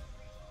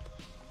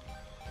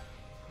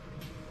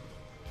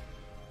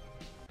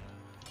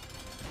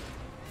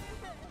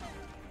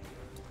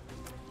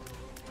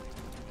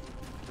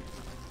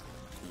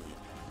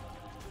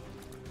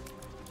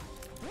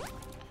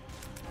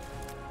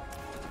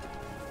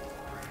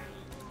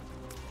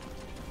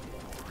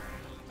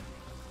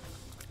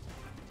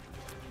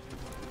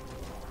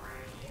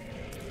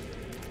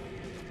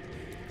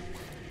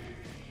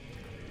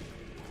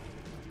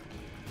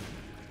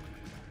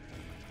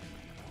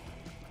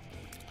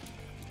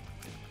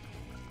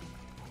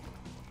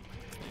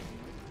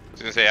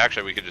 I was gonna say,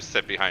 actually, we could just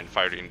sit behind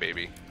Fighting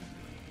Baby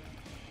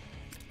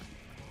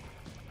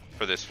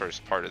for this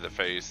first part of the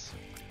phase.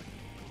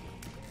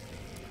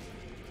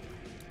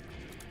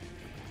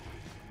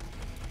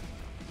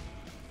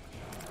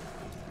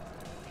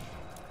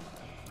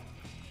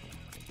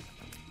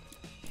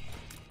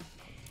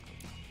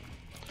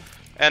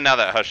 And now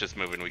that Hush is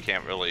moving, we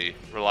can't really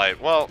rely.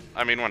 Well,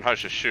 I mean, when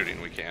Hush is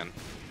shooting, we can.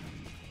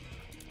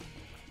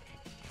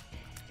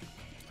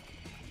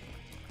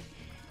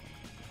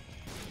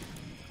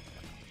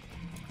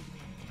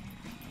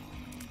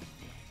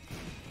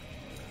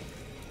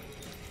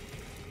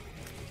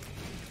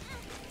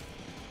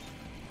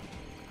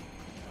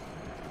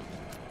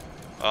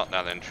 Well,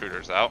 now the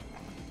intruder's out.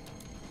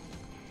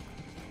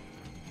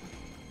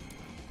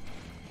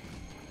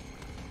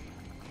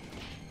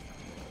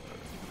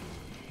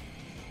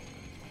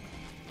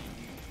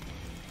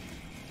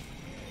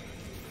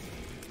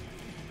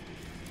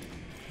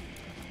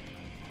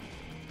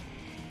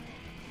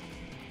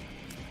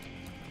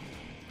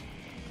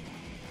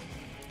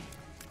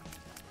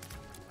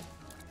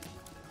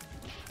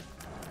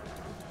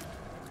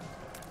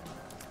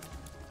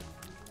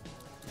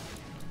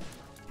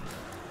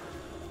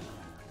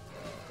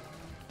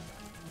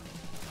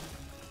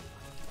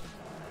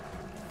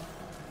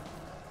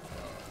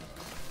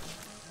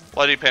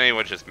 Bloody Penny,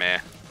 which is meh.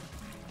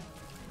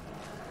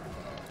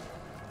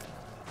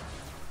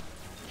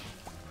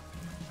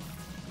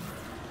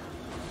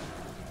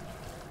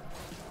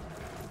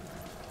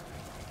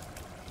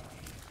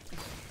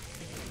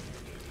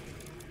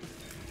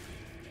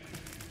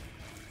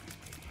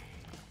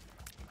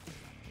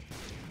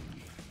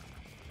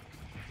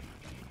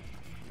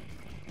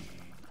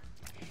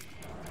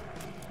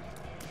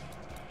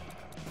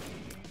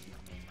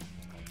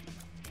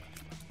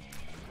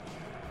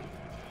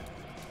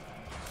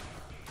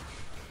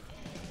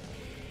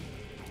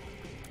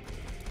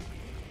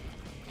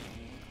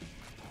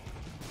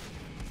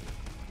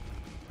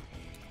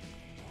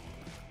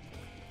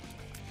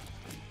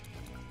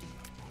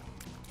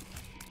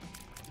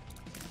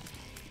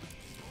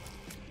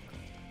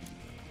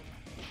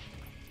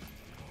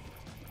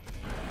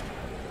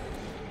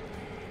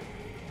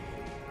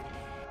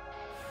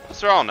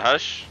 They're all in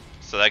Hush,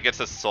 so that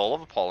gets us Soul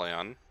of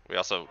Apollyon. We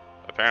also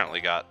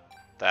apparently got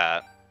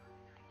that.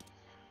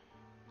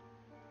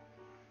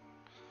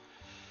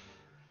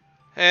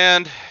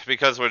 And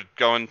because we're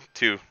going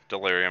to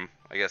Delirium,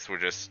 I guess we're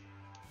just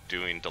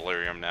doing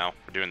Delirium now.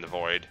 We're doing the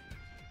Void.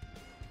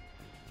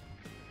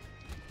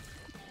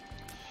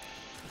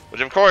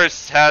 Which of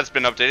course has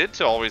been updated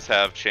to always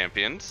have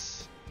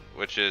champions,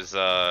 which is,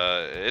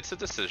 it's a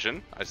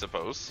decision, I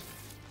suppose.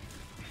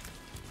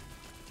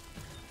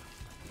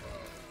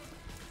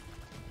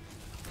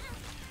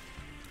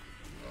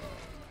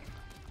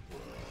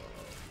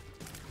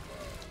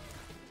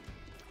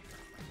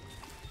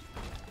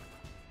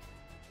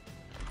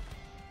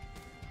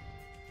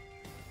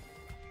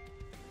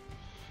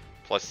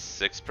 Plus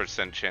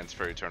 6% chance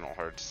for Eternal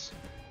Hearts.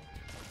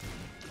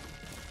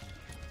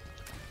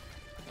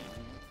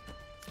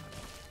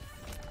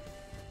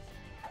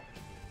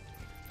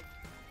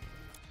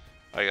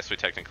 I guess we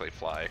technically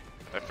fly.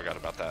 I forgot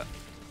about that.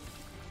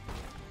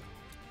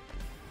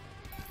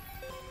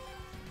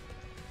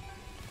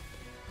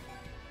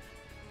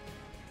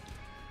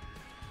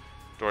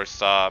 Door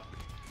stop.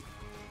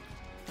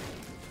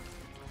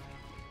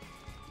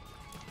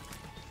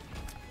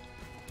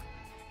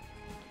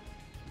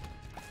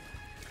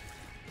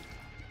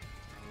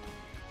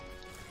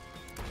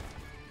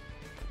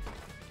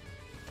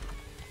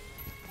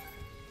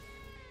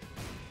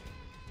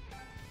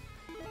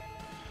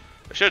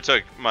 I should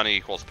have took money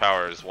equals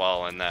power as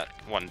well in that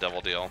one devil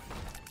deal.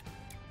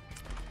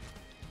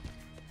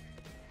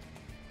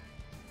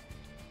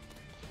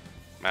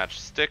 Match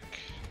stick.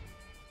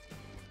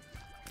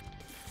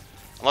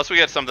 Unless we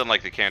get something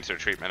like the cancer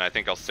treatment, I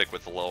think I'll stick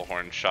with the little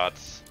horn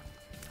shots.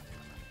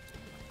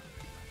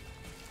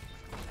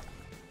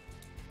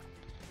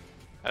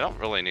 I don't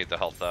really need the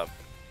health up.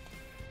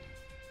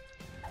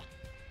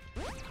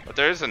 But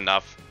there is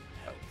enough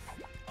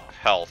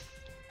health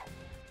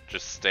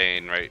just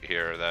staying right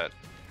here that...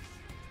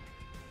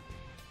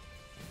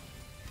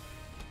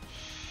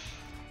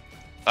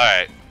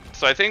 Alright,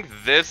 so I think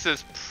this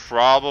is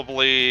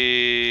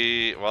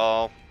probably...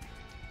 Well,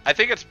 I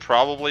think it's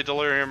probably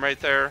Delirium right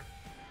there.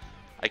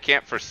 I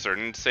can't for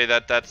certain say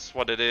that that's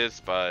what it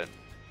is, but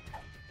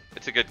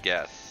it's a good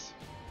guess.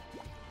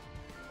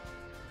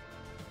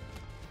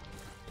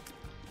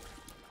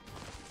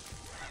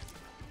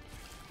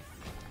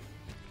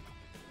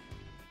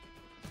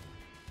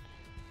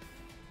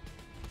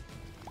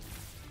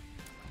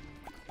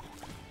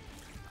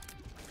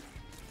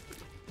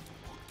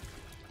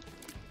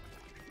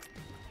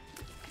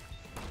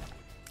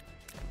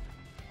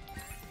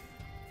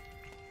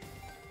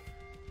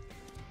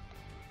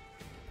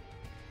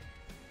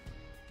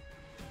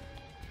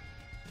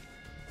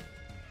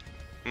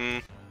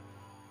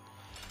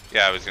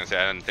 Yeah, I was gonna say,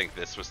 I didn't think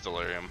this was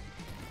Delirium.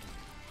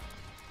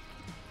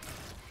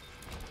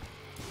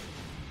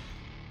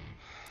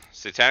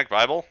 Satanic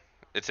Bible?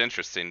 It's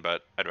interesting,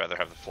 but I'd rather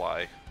have the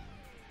fly.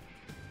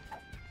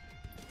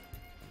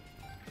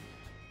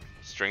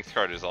 Strength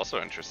card is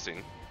also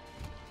interesting.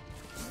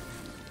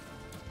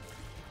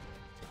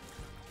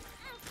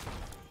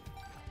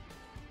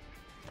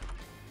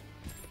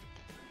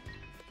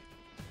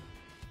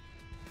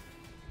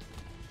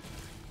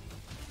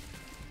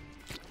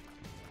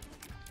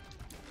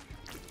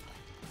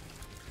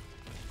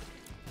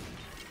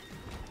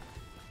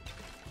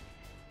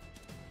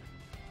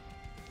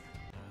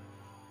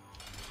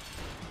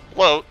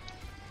 Float.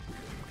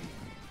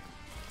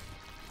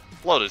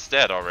 Float is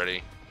dead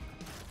already.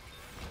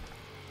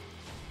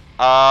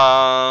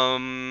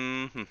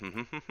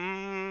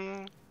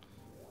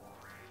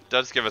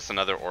 Does give us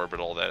another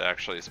orbital that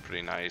actually is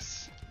pretty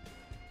nice.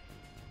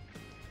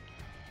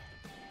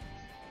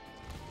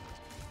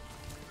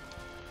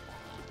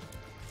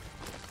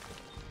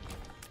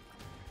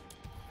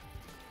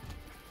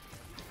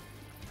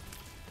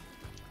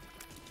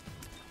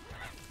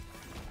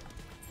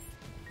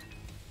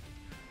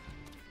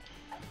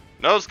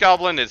 Nose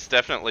Goblin is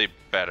definitely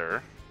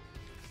better.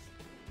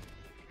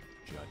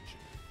 Judgment.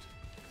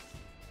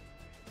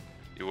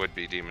 You would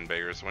be Demon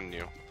Beggars, wouldn't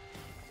you?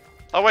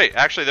 Oh wait,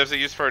 actually there's a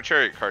use for a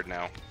Chariot card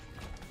now.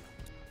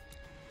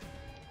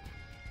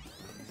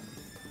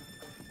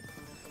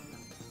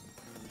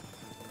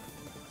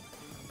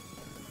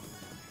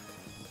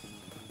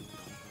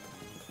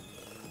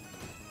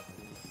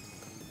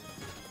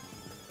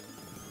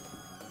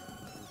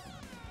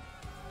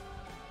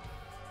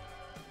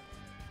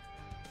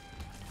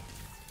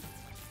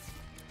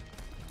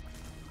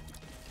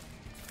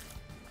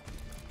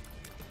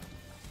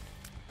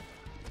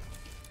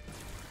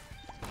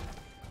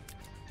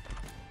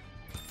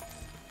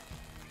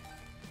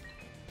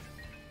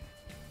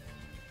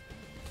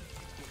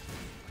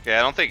 Okay,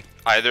 I don't think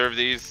either of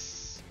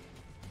these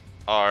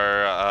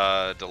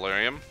are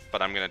delirium,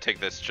 but I'm gonna take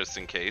this just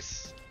in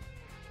case.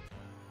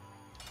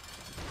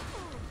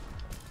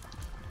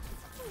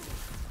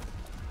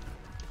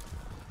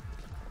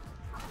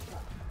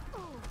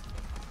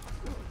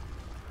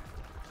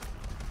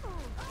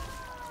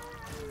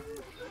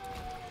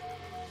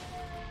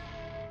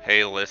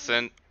 Hey,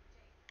 listen.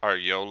 Or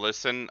yo,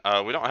 listen.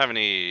 We don't have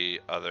any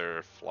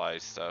other fly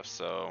stuff,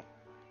 so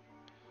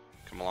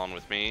come along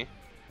with me.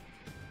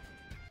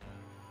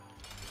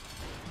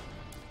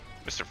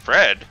 Mr.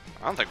 Fred?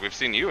 I don't think we've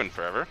seen you in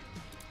forever.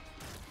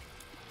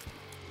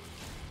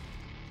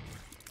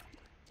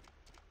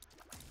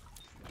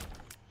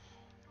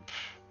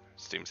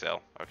 Steam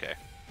sale. Okay.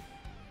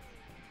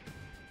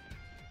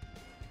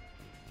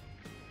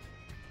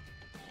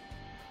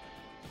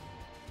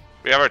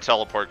 We have our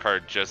teleport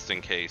card just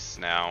in case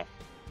now.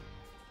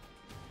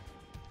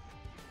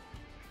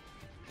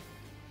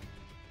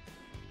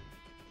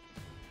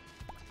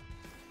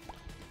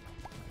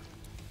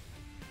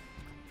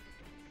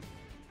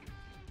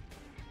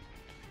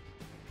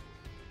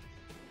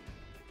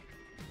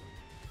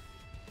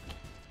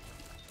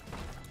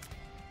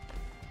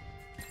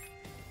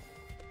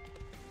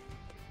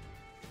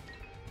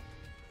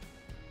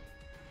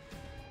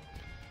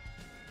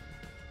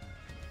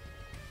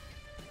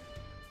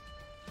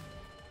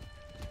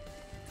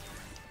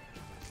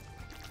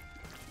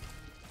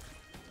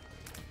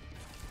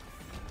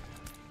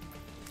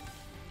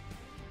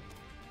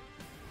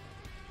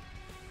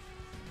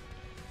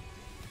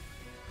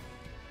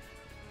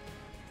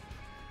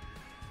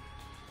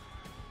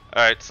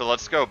 Alright, so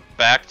let's go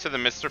back to the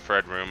Mr.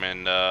 Fred room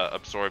and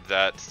absorb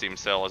that Steam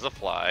sale as a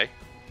fly.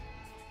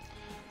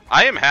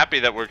 I am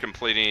happy that we're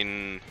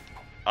completing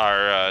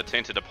our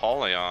Tainted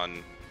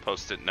Apollyon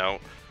post-it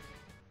note.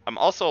 I'm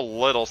also a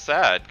little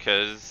sad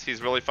because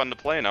he's really fun to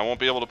play and I won't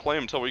be able to play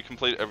him until we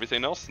complete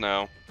everything else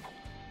now.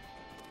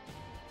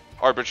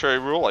 Arbitrary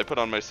rule I put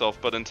on myself,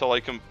 but until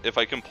if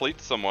I complete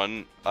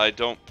someone, I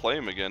don't play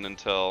him again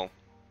until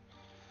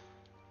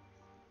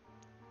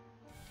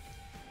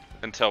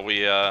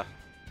we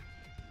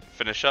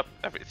finish up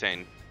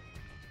everything.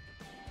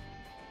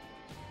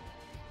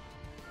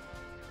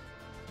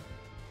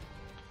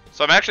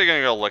 So I'm actually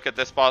gonna go look at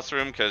this boss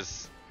room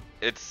because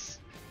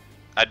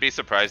I'd be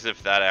surprised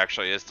if that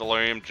actually is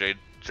delirium,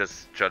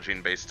 just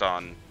judging based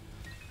on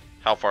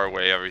how far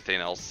away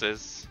everything else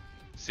is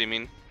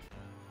seeming.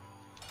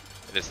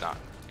 It is not.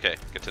 Okay,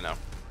 good to know.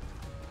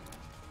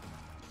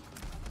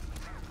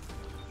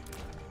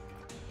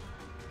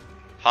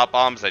 Hot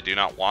bombs I do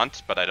not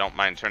want, but I don't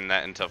mind turning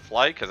that into a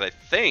fly because I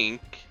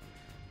think,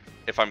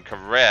 if I'm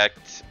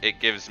correct,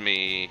 it gives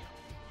me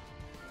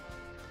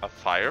a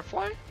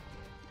firefly?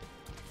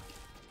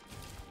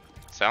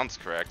 Sounds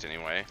correct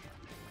anyway.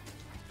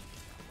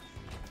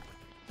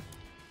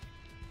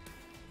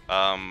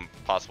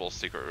 Possible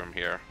secret room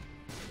here.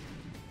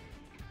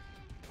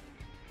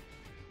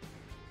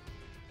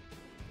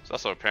 There's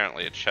also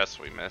apparently a chest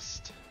we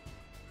missed.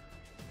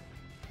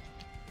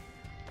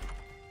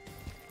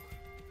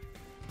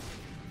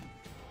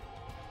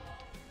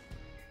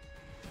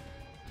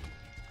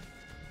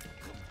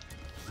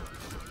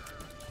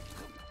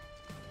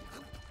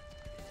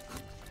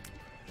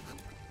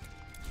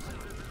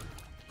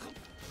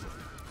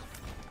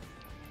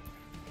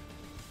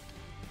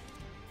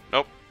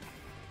 Nope.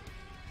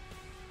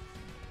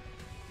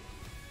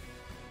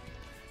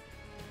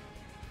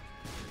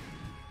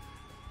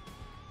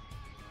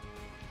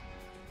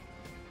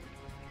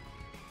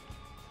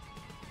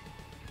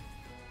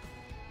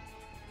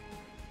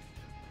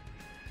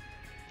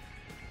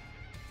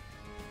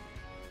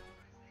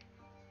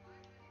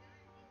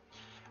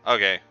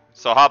 Okay,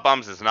 so hot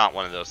bombs is not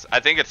one of those. I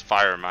think it's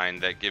fire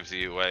mine that gives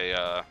you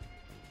a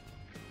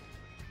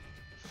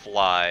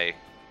fly.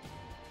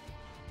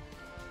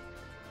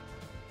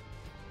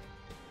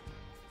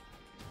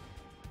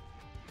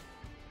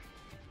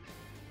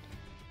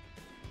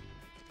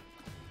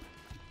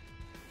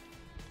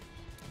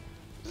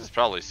 This is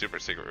probably super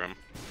secret room.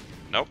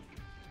 Nope.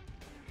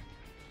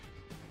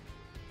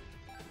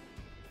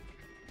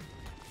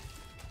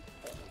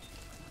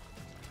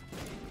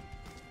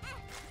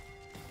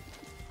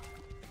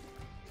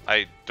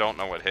 I don't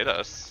know what hit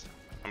us.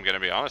 I'm gonna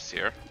be honest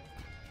here.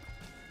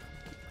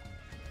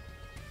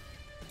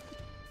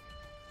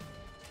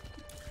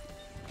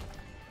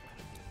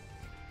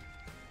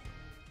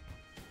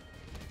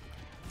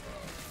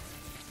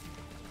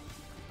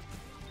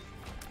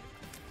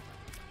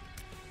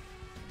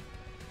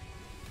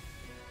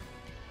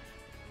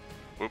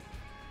 Whoop.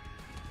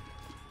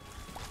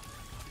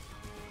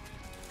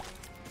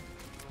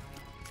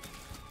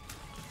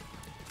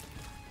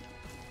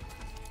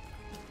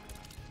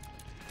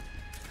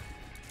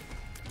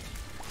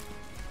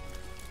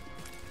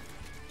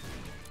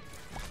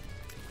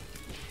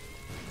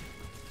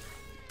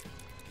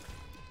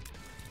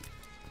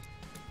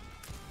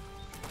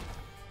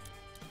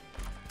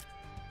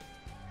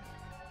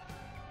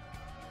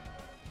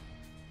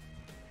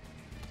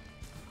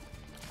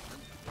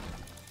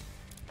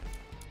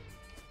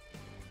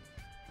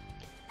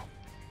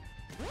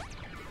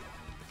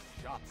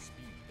 Shot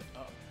speed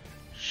up.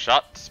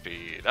 Shot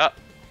speed up.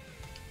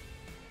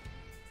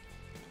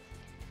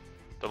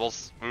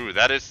 Doubles. Ooh,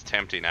 that is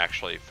tempting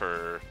actually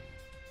for.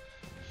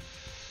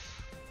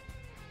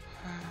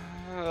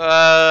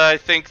 I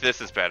think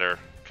this is better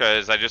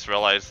because I just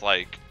realized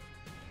like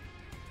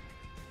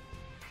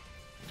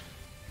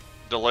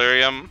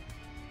Delirium,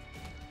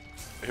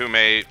 who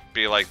may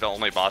be like the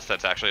only boss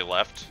that's actually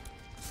left,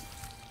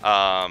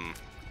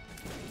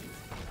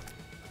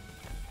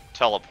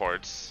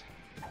 teleports.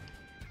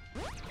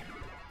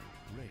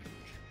 Range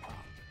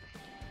up.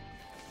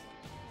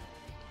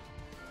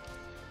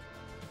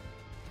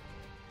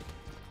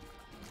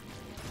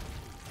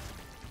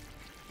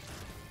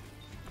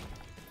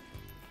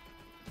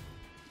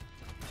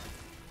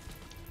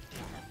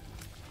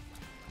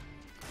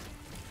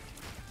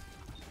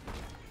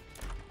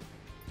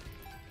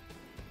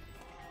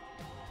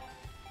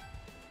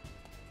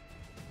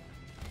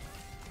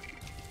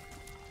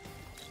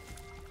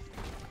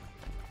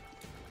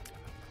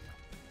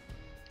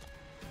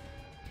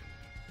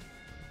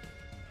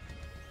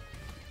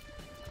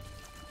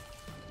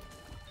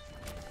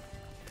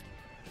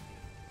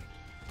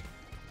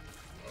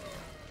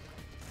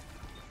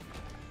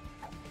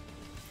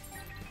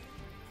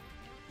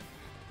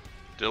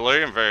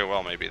 Delirium very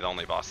well may be the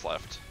only boss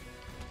left.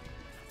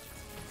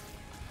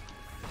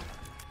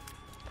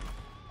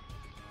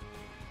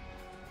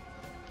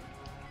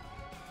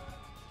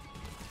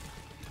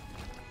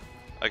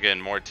 Again,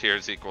 more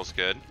tiers equals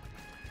good.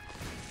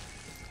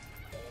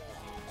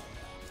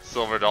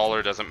 Silver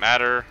dollar doesn't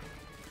matter.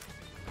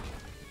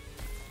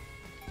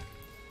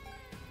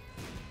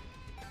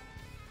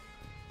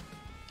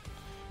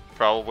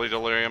 Probably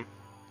Delirium.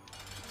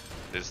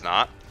 It is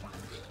not.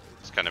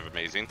 It's kind of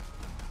amazing.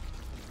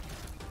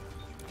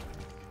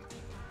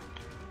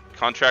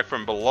 Contract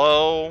from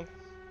below.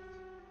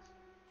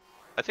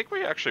 I think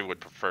we actually would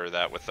prefer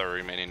that with our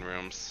remaining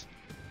rooms.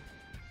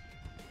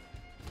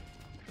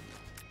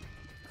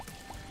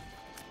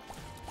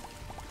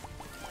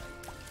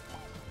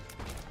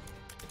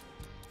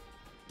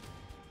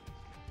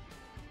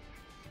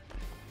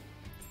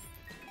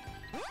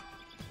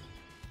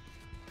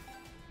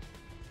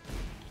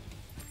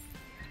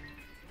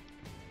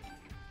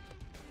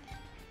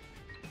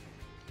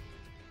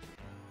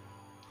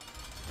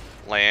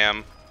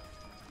 Lamb.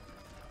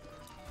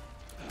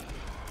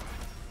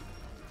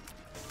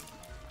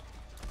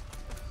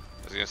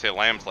 I was gonna say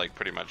Lamb's like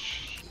pretty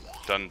much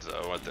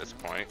donezo at this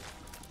point.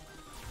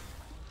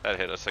 That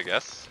hit us, I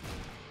guess.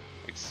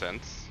 Makes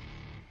sense.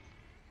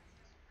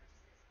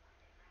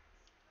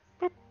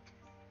 Boop.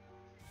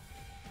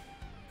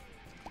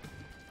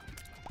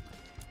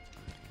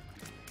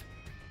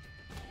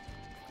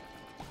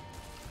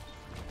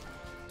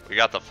 We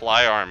got the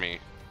fly army.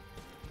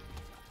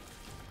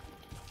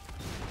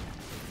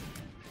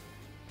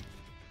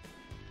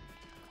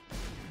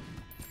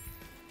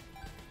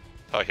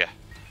 Oh yeah.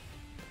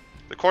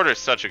 The quarter is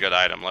such a good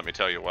item, let me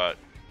tell you what.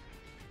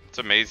 It's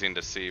amazing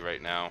to see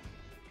right now.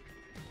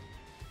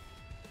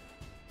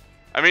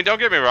 I mean, don't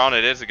get me wrong,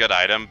 it is a good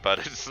item, but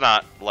it's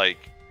not like...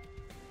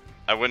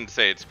 I wouldn't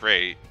say it's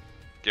great,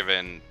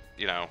 given,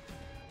 you know...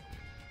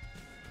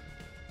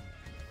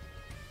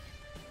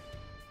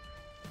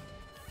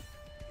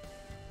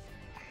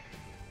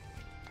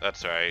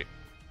 That's right.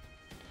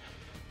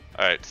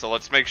 Alright, so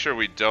let's make sure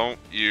we don't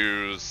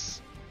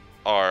use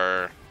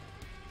our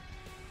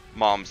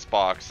mom's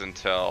box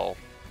until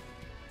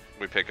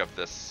we pick up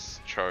this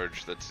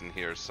charge that's in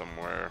here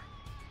somewhere.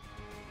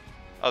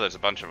 Oh, there's a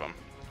bunch of them.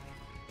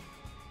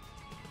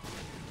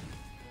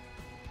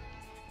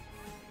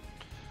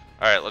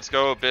 Alright, let's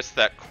go abyss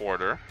that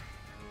quarter.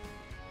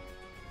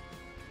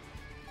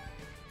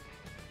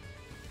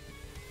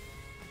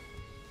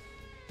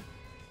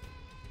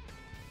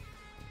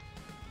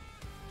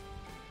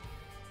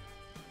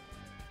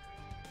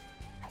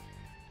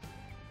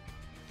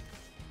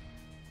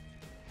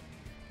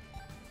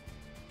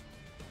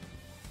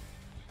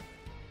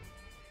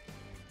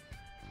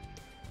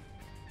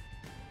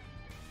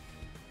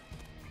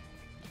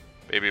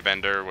 Baby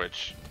Bender,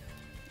 which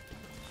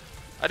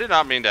I did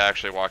not mean to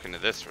actually walk into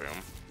this room.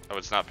 I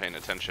was not paying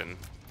attention.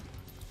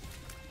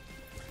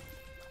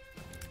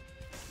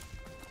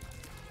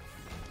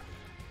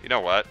 You know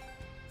what?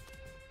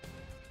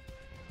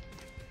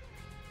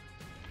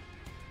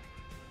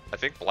 I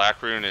think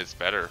Black Rune is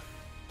better.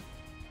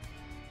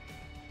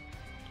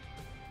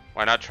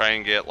 Why not try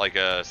and get like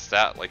a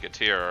stat, like a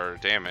tier or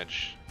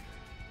damage?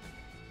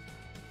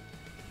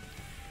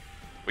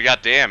 We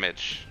got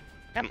damage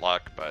and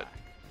luck, but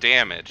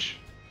damage.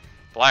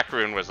 Black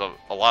Rune was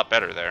a lot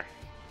better there.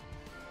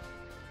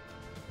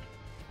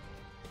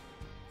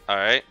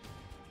 Alright.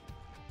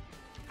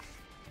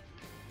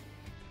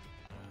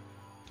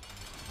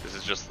 This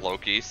is just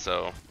Loki,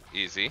 so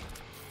easy.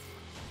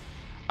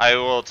 I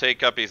will take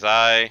Guppy's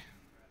Eye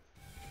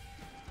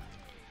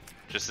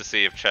just to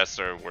see if chests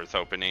are worth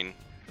opening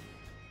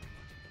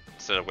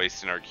instead of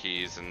wasting our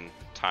keys and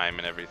time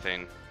and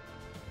everything.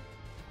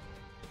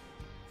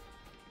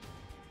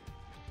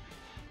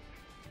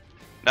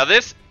 Now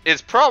this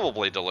is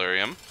probably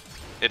Delirium.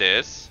 It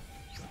is.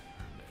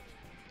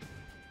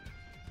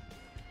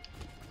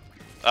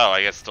 Oh,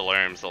 I guess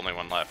Delirium's the only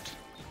one left.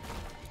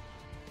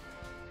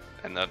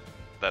 And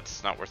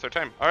that's not worth our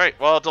time. Alright,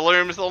 well,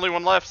 Delirium's the only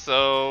one left,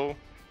 so...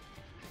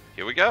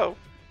 Here we go.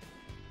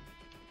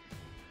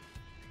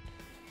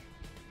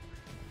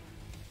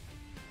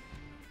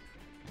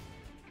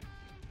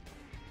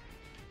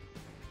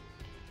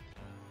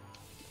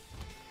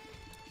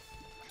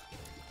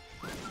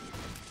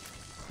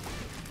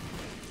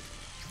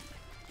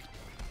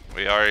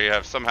 We already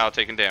have somehow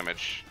taken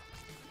damage.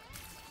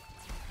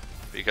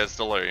 Because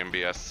Delirium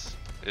BS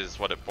is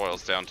what it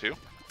boils down to.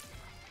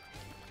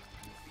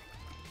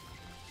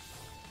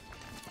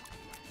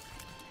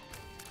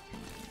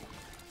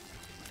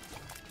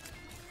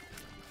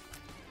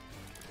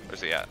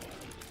 Where's he at?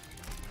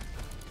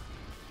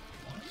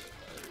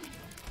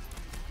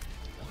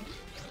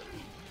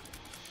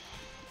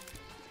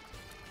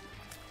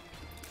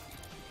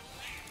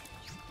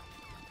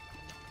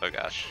 Oh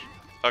gosh.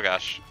 Oh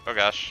gosh. Oh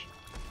gosh.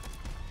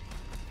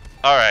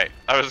 Alright,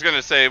 I was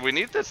gonna say, we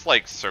need this,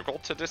 like, circle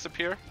to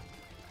disappear.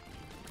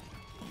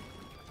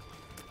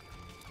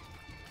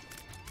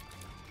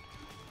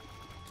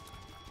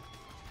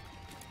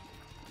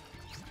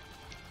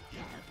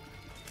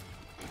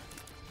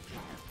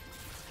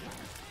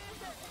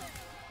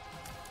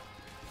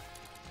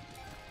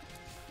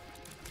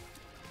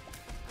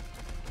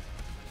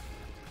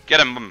 Get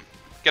him!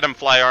 Get him,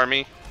 Fly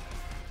Army!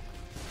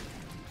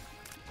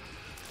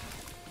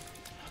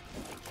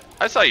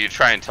 I saw you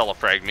try and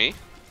telefrag me.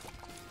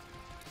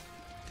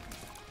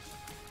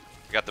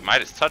 I got the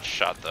Midas Touch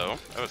shot, though.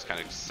 That was kind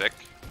of sick.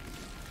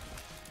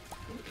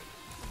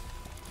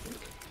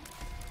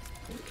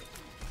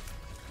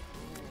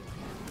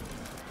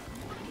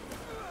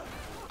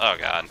 Oh,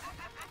 God.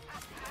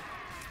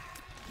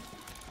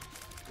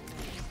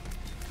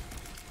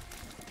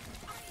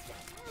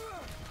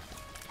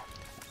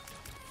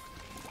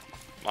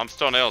 Mom's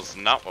Toenail is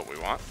not what we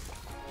want.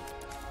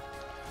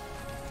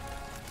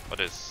 What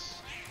is...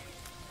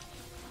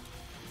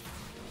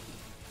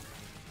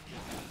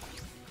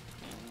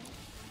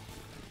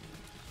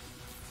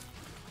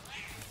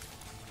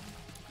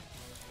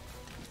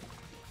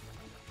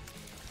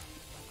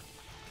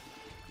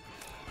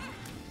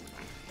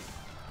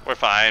 We're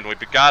fine. We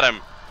got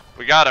him.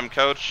 We got him,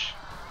 coach.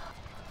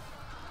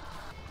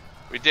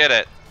 We did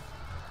it.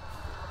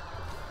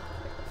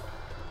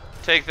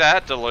 Take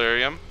that,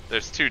 Delirium.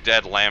 There's 2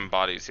 dead lamb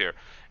bodies here.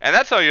 And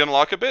that's how you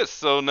unlock Abyss.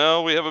 So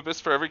now we have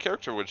Abyss for every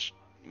character, which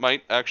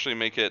might actually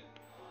make it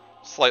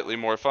slightly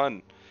more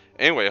fun.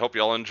 Anyway, I hope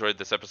you all enjoyed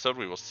this episode.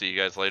 We will see you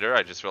guys later.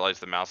 I just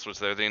realized the mouse was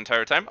there the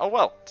entire time. Oh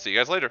well. See you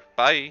guys later.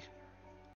 Bye.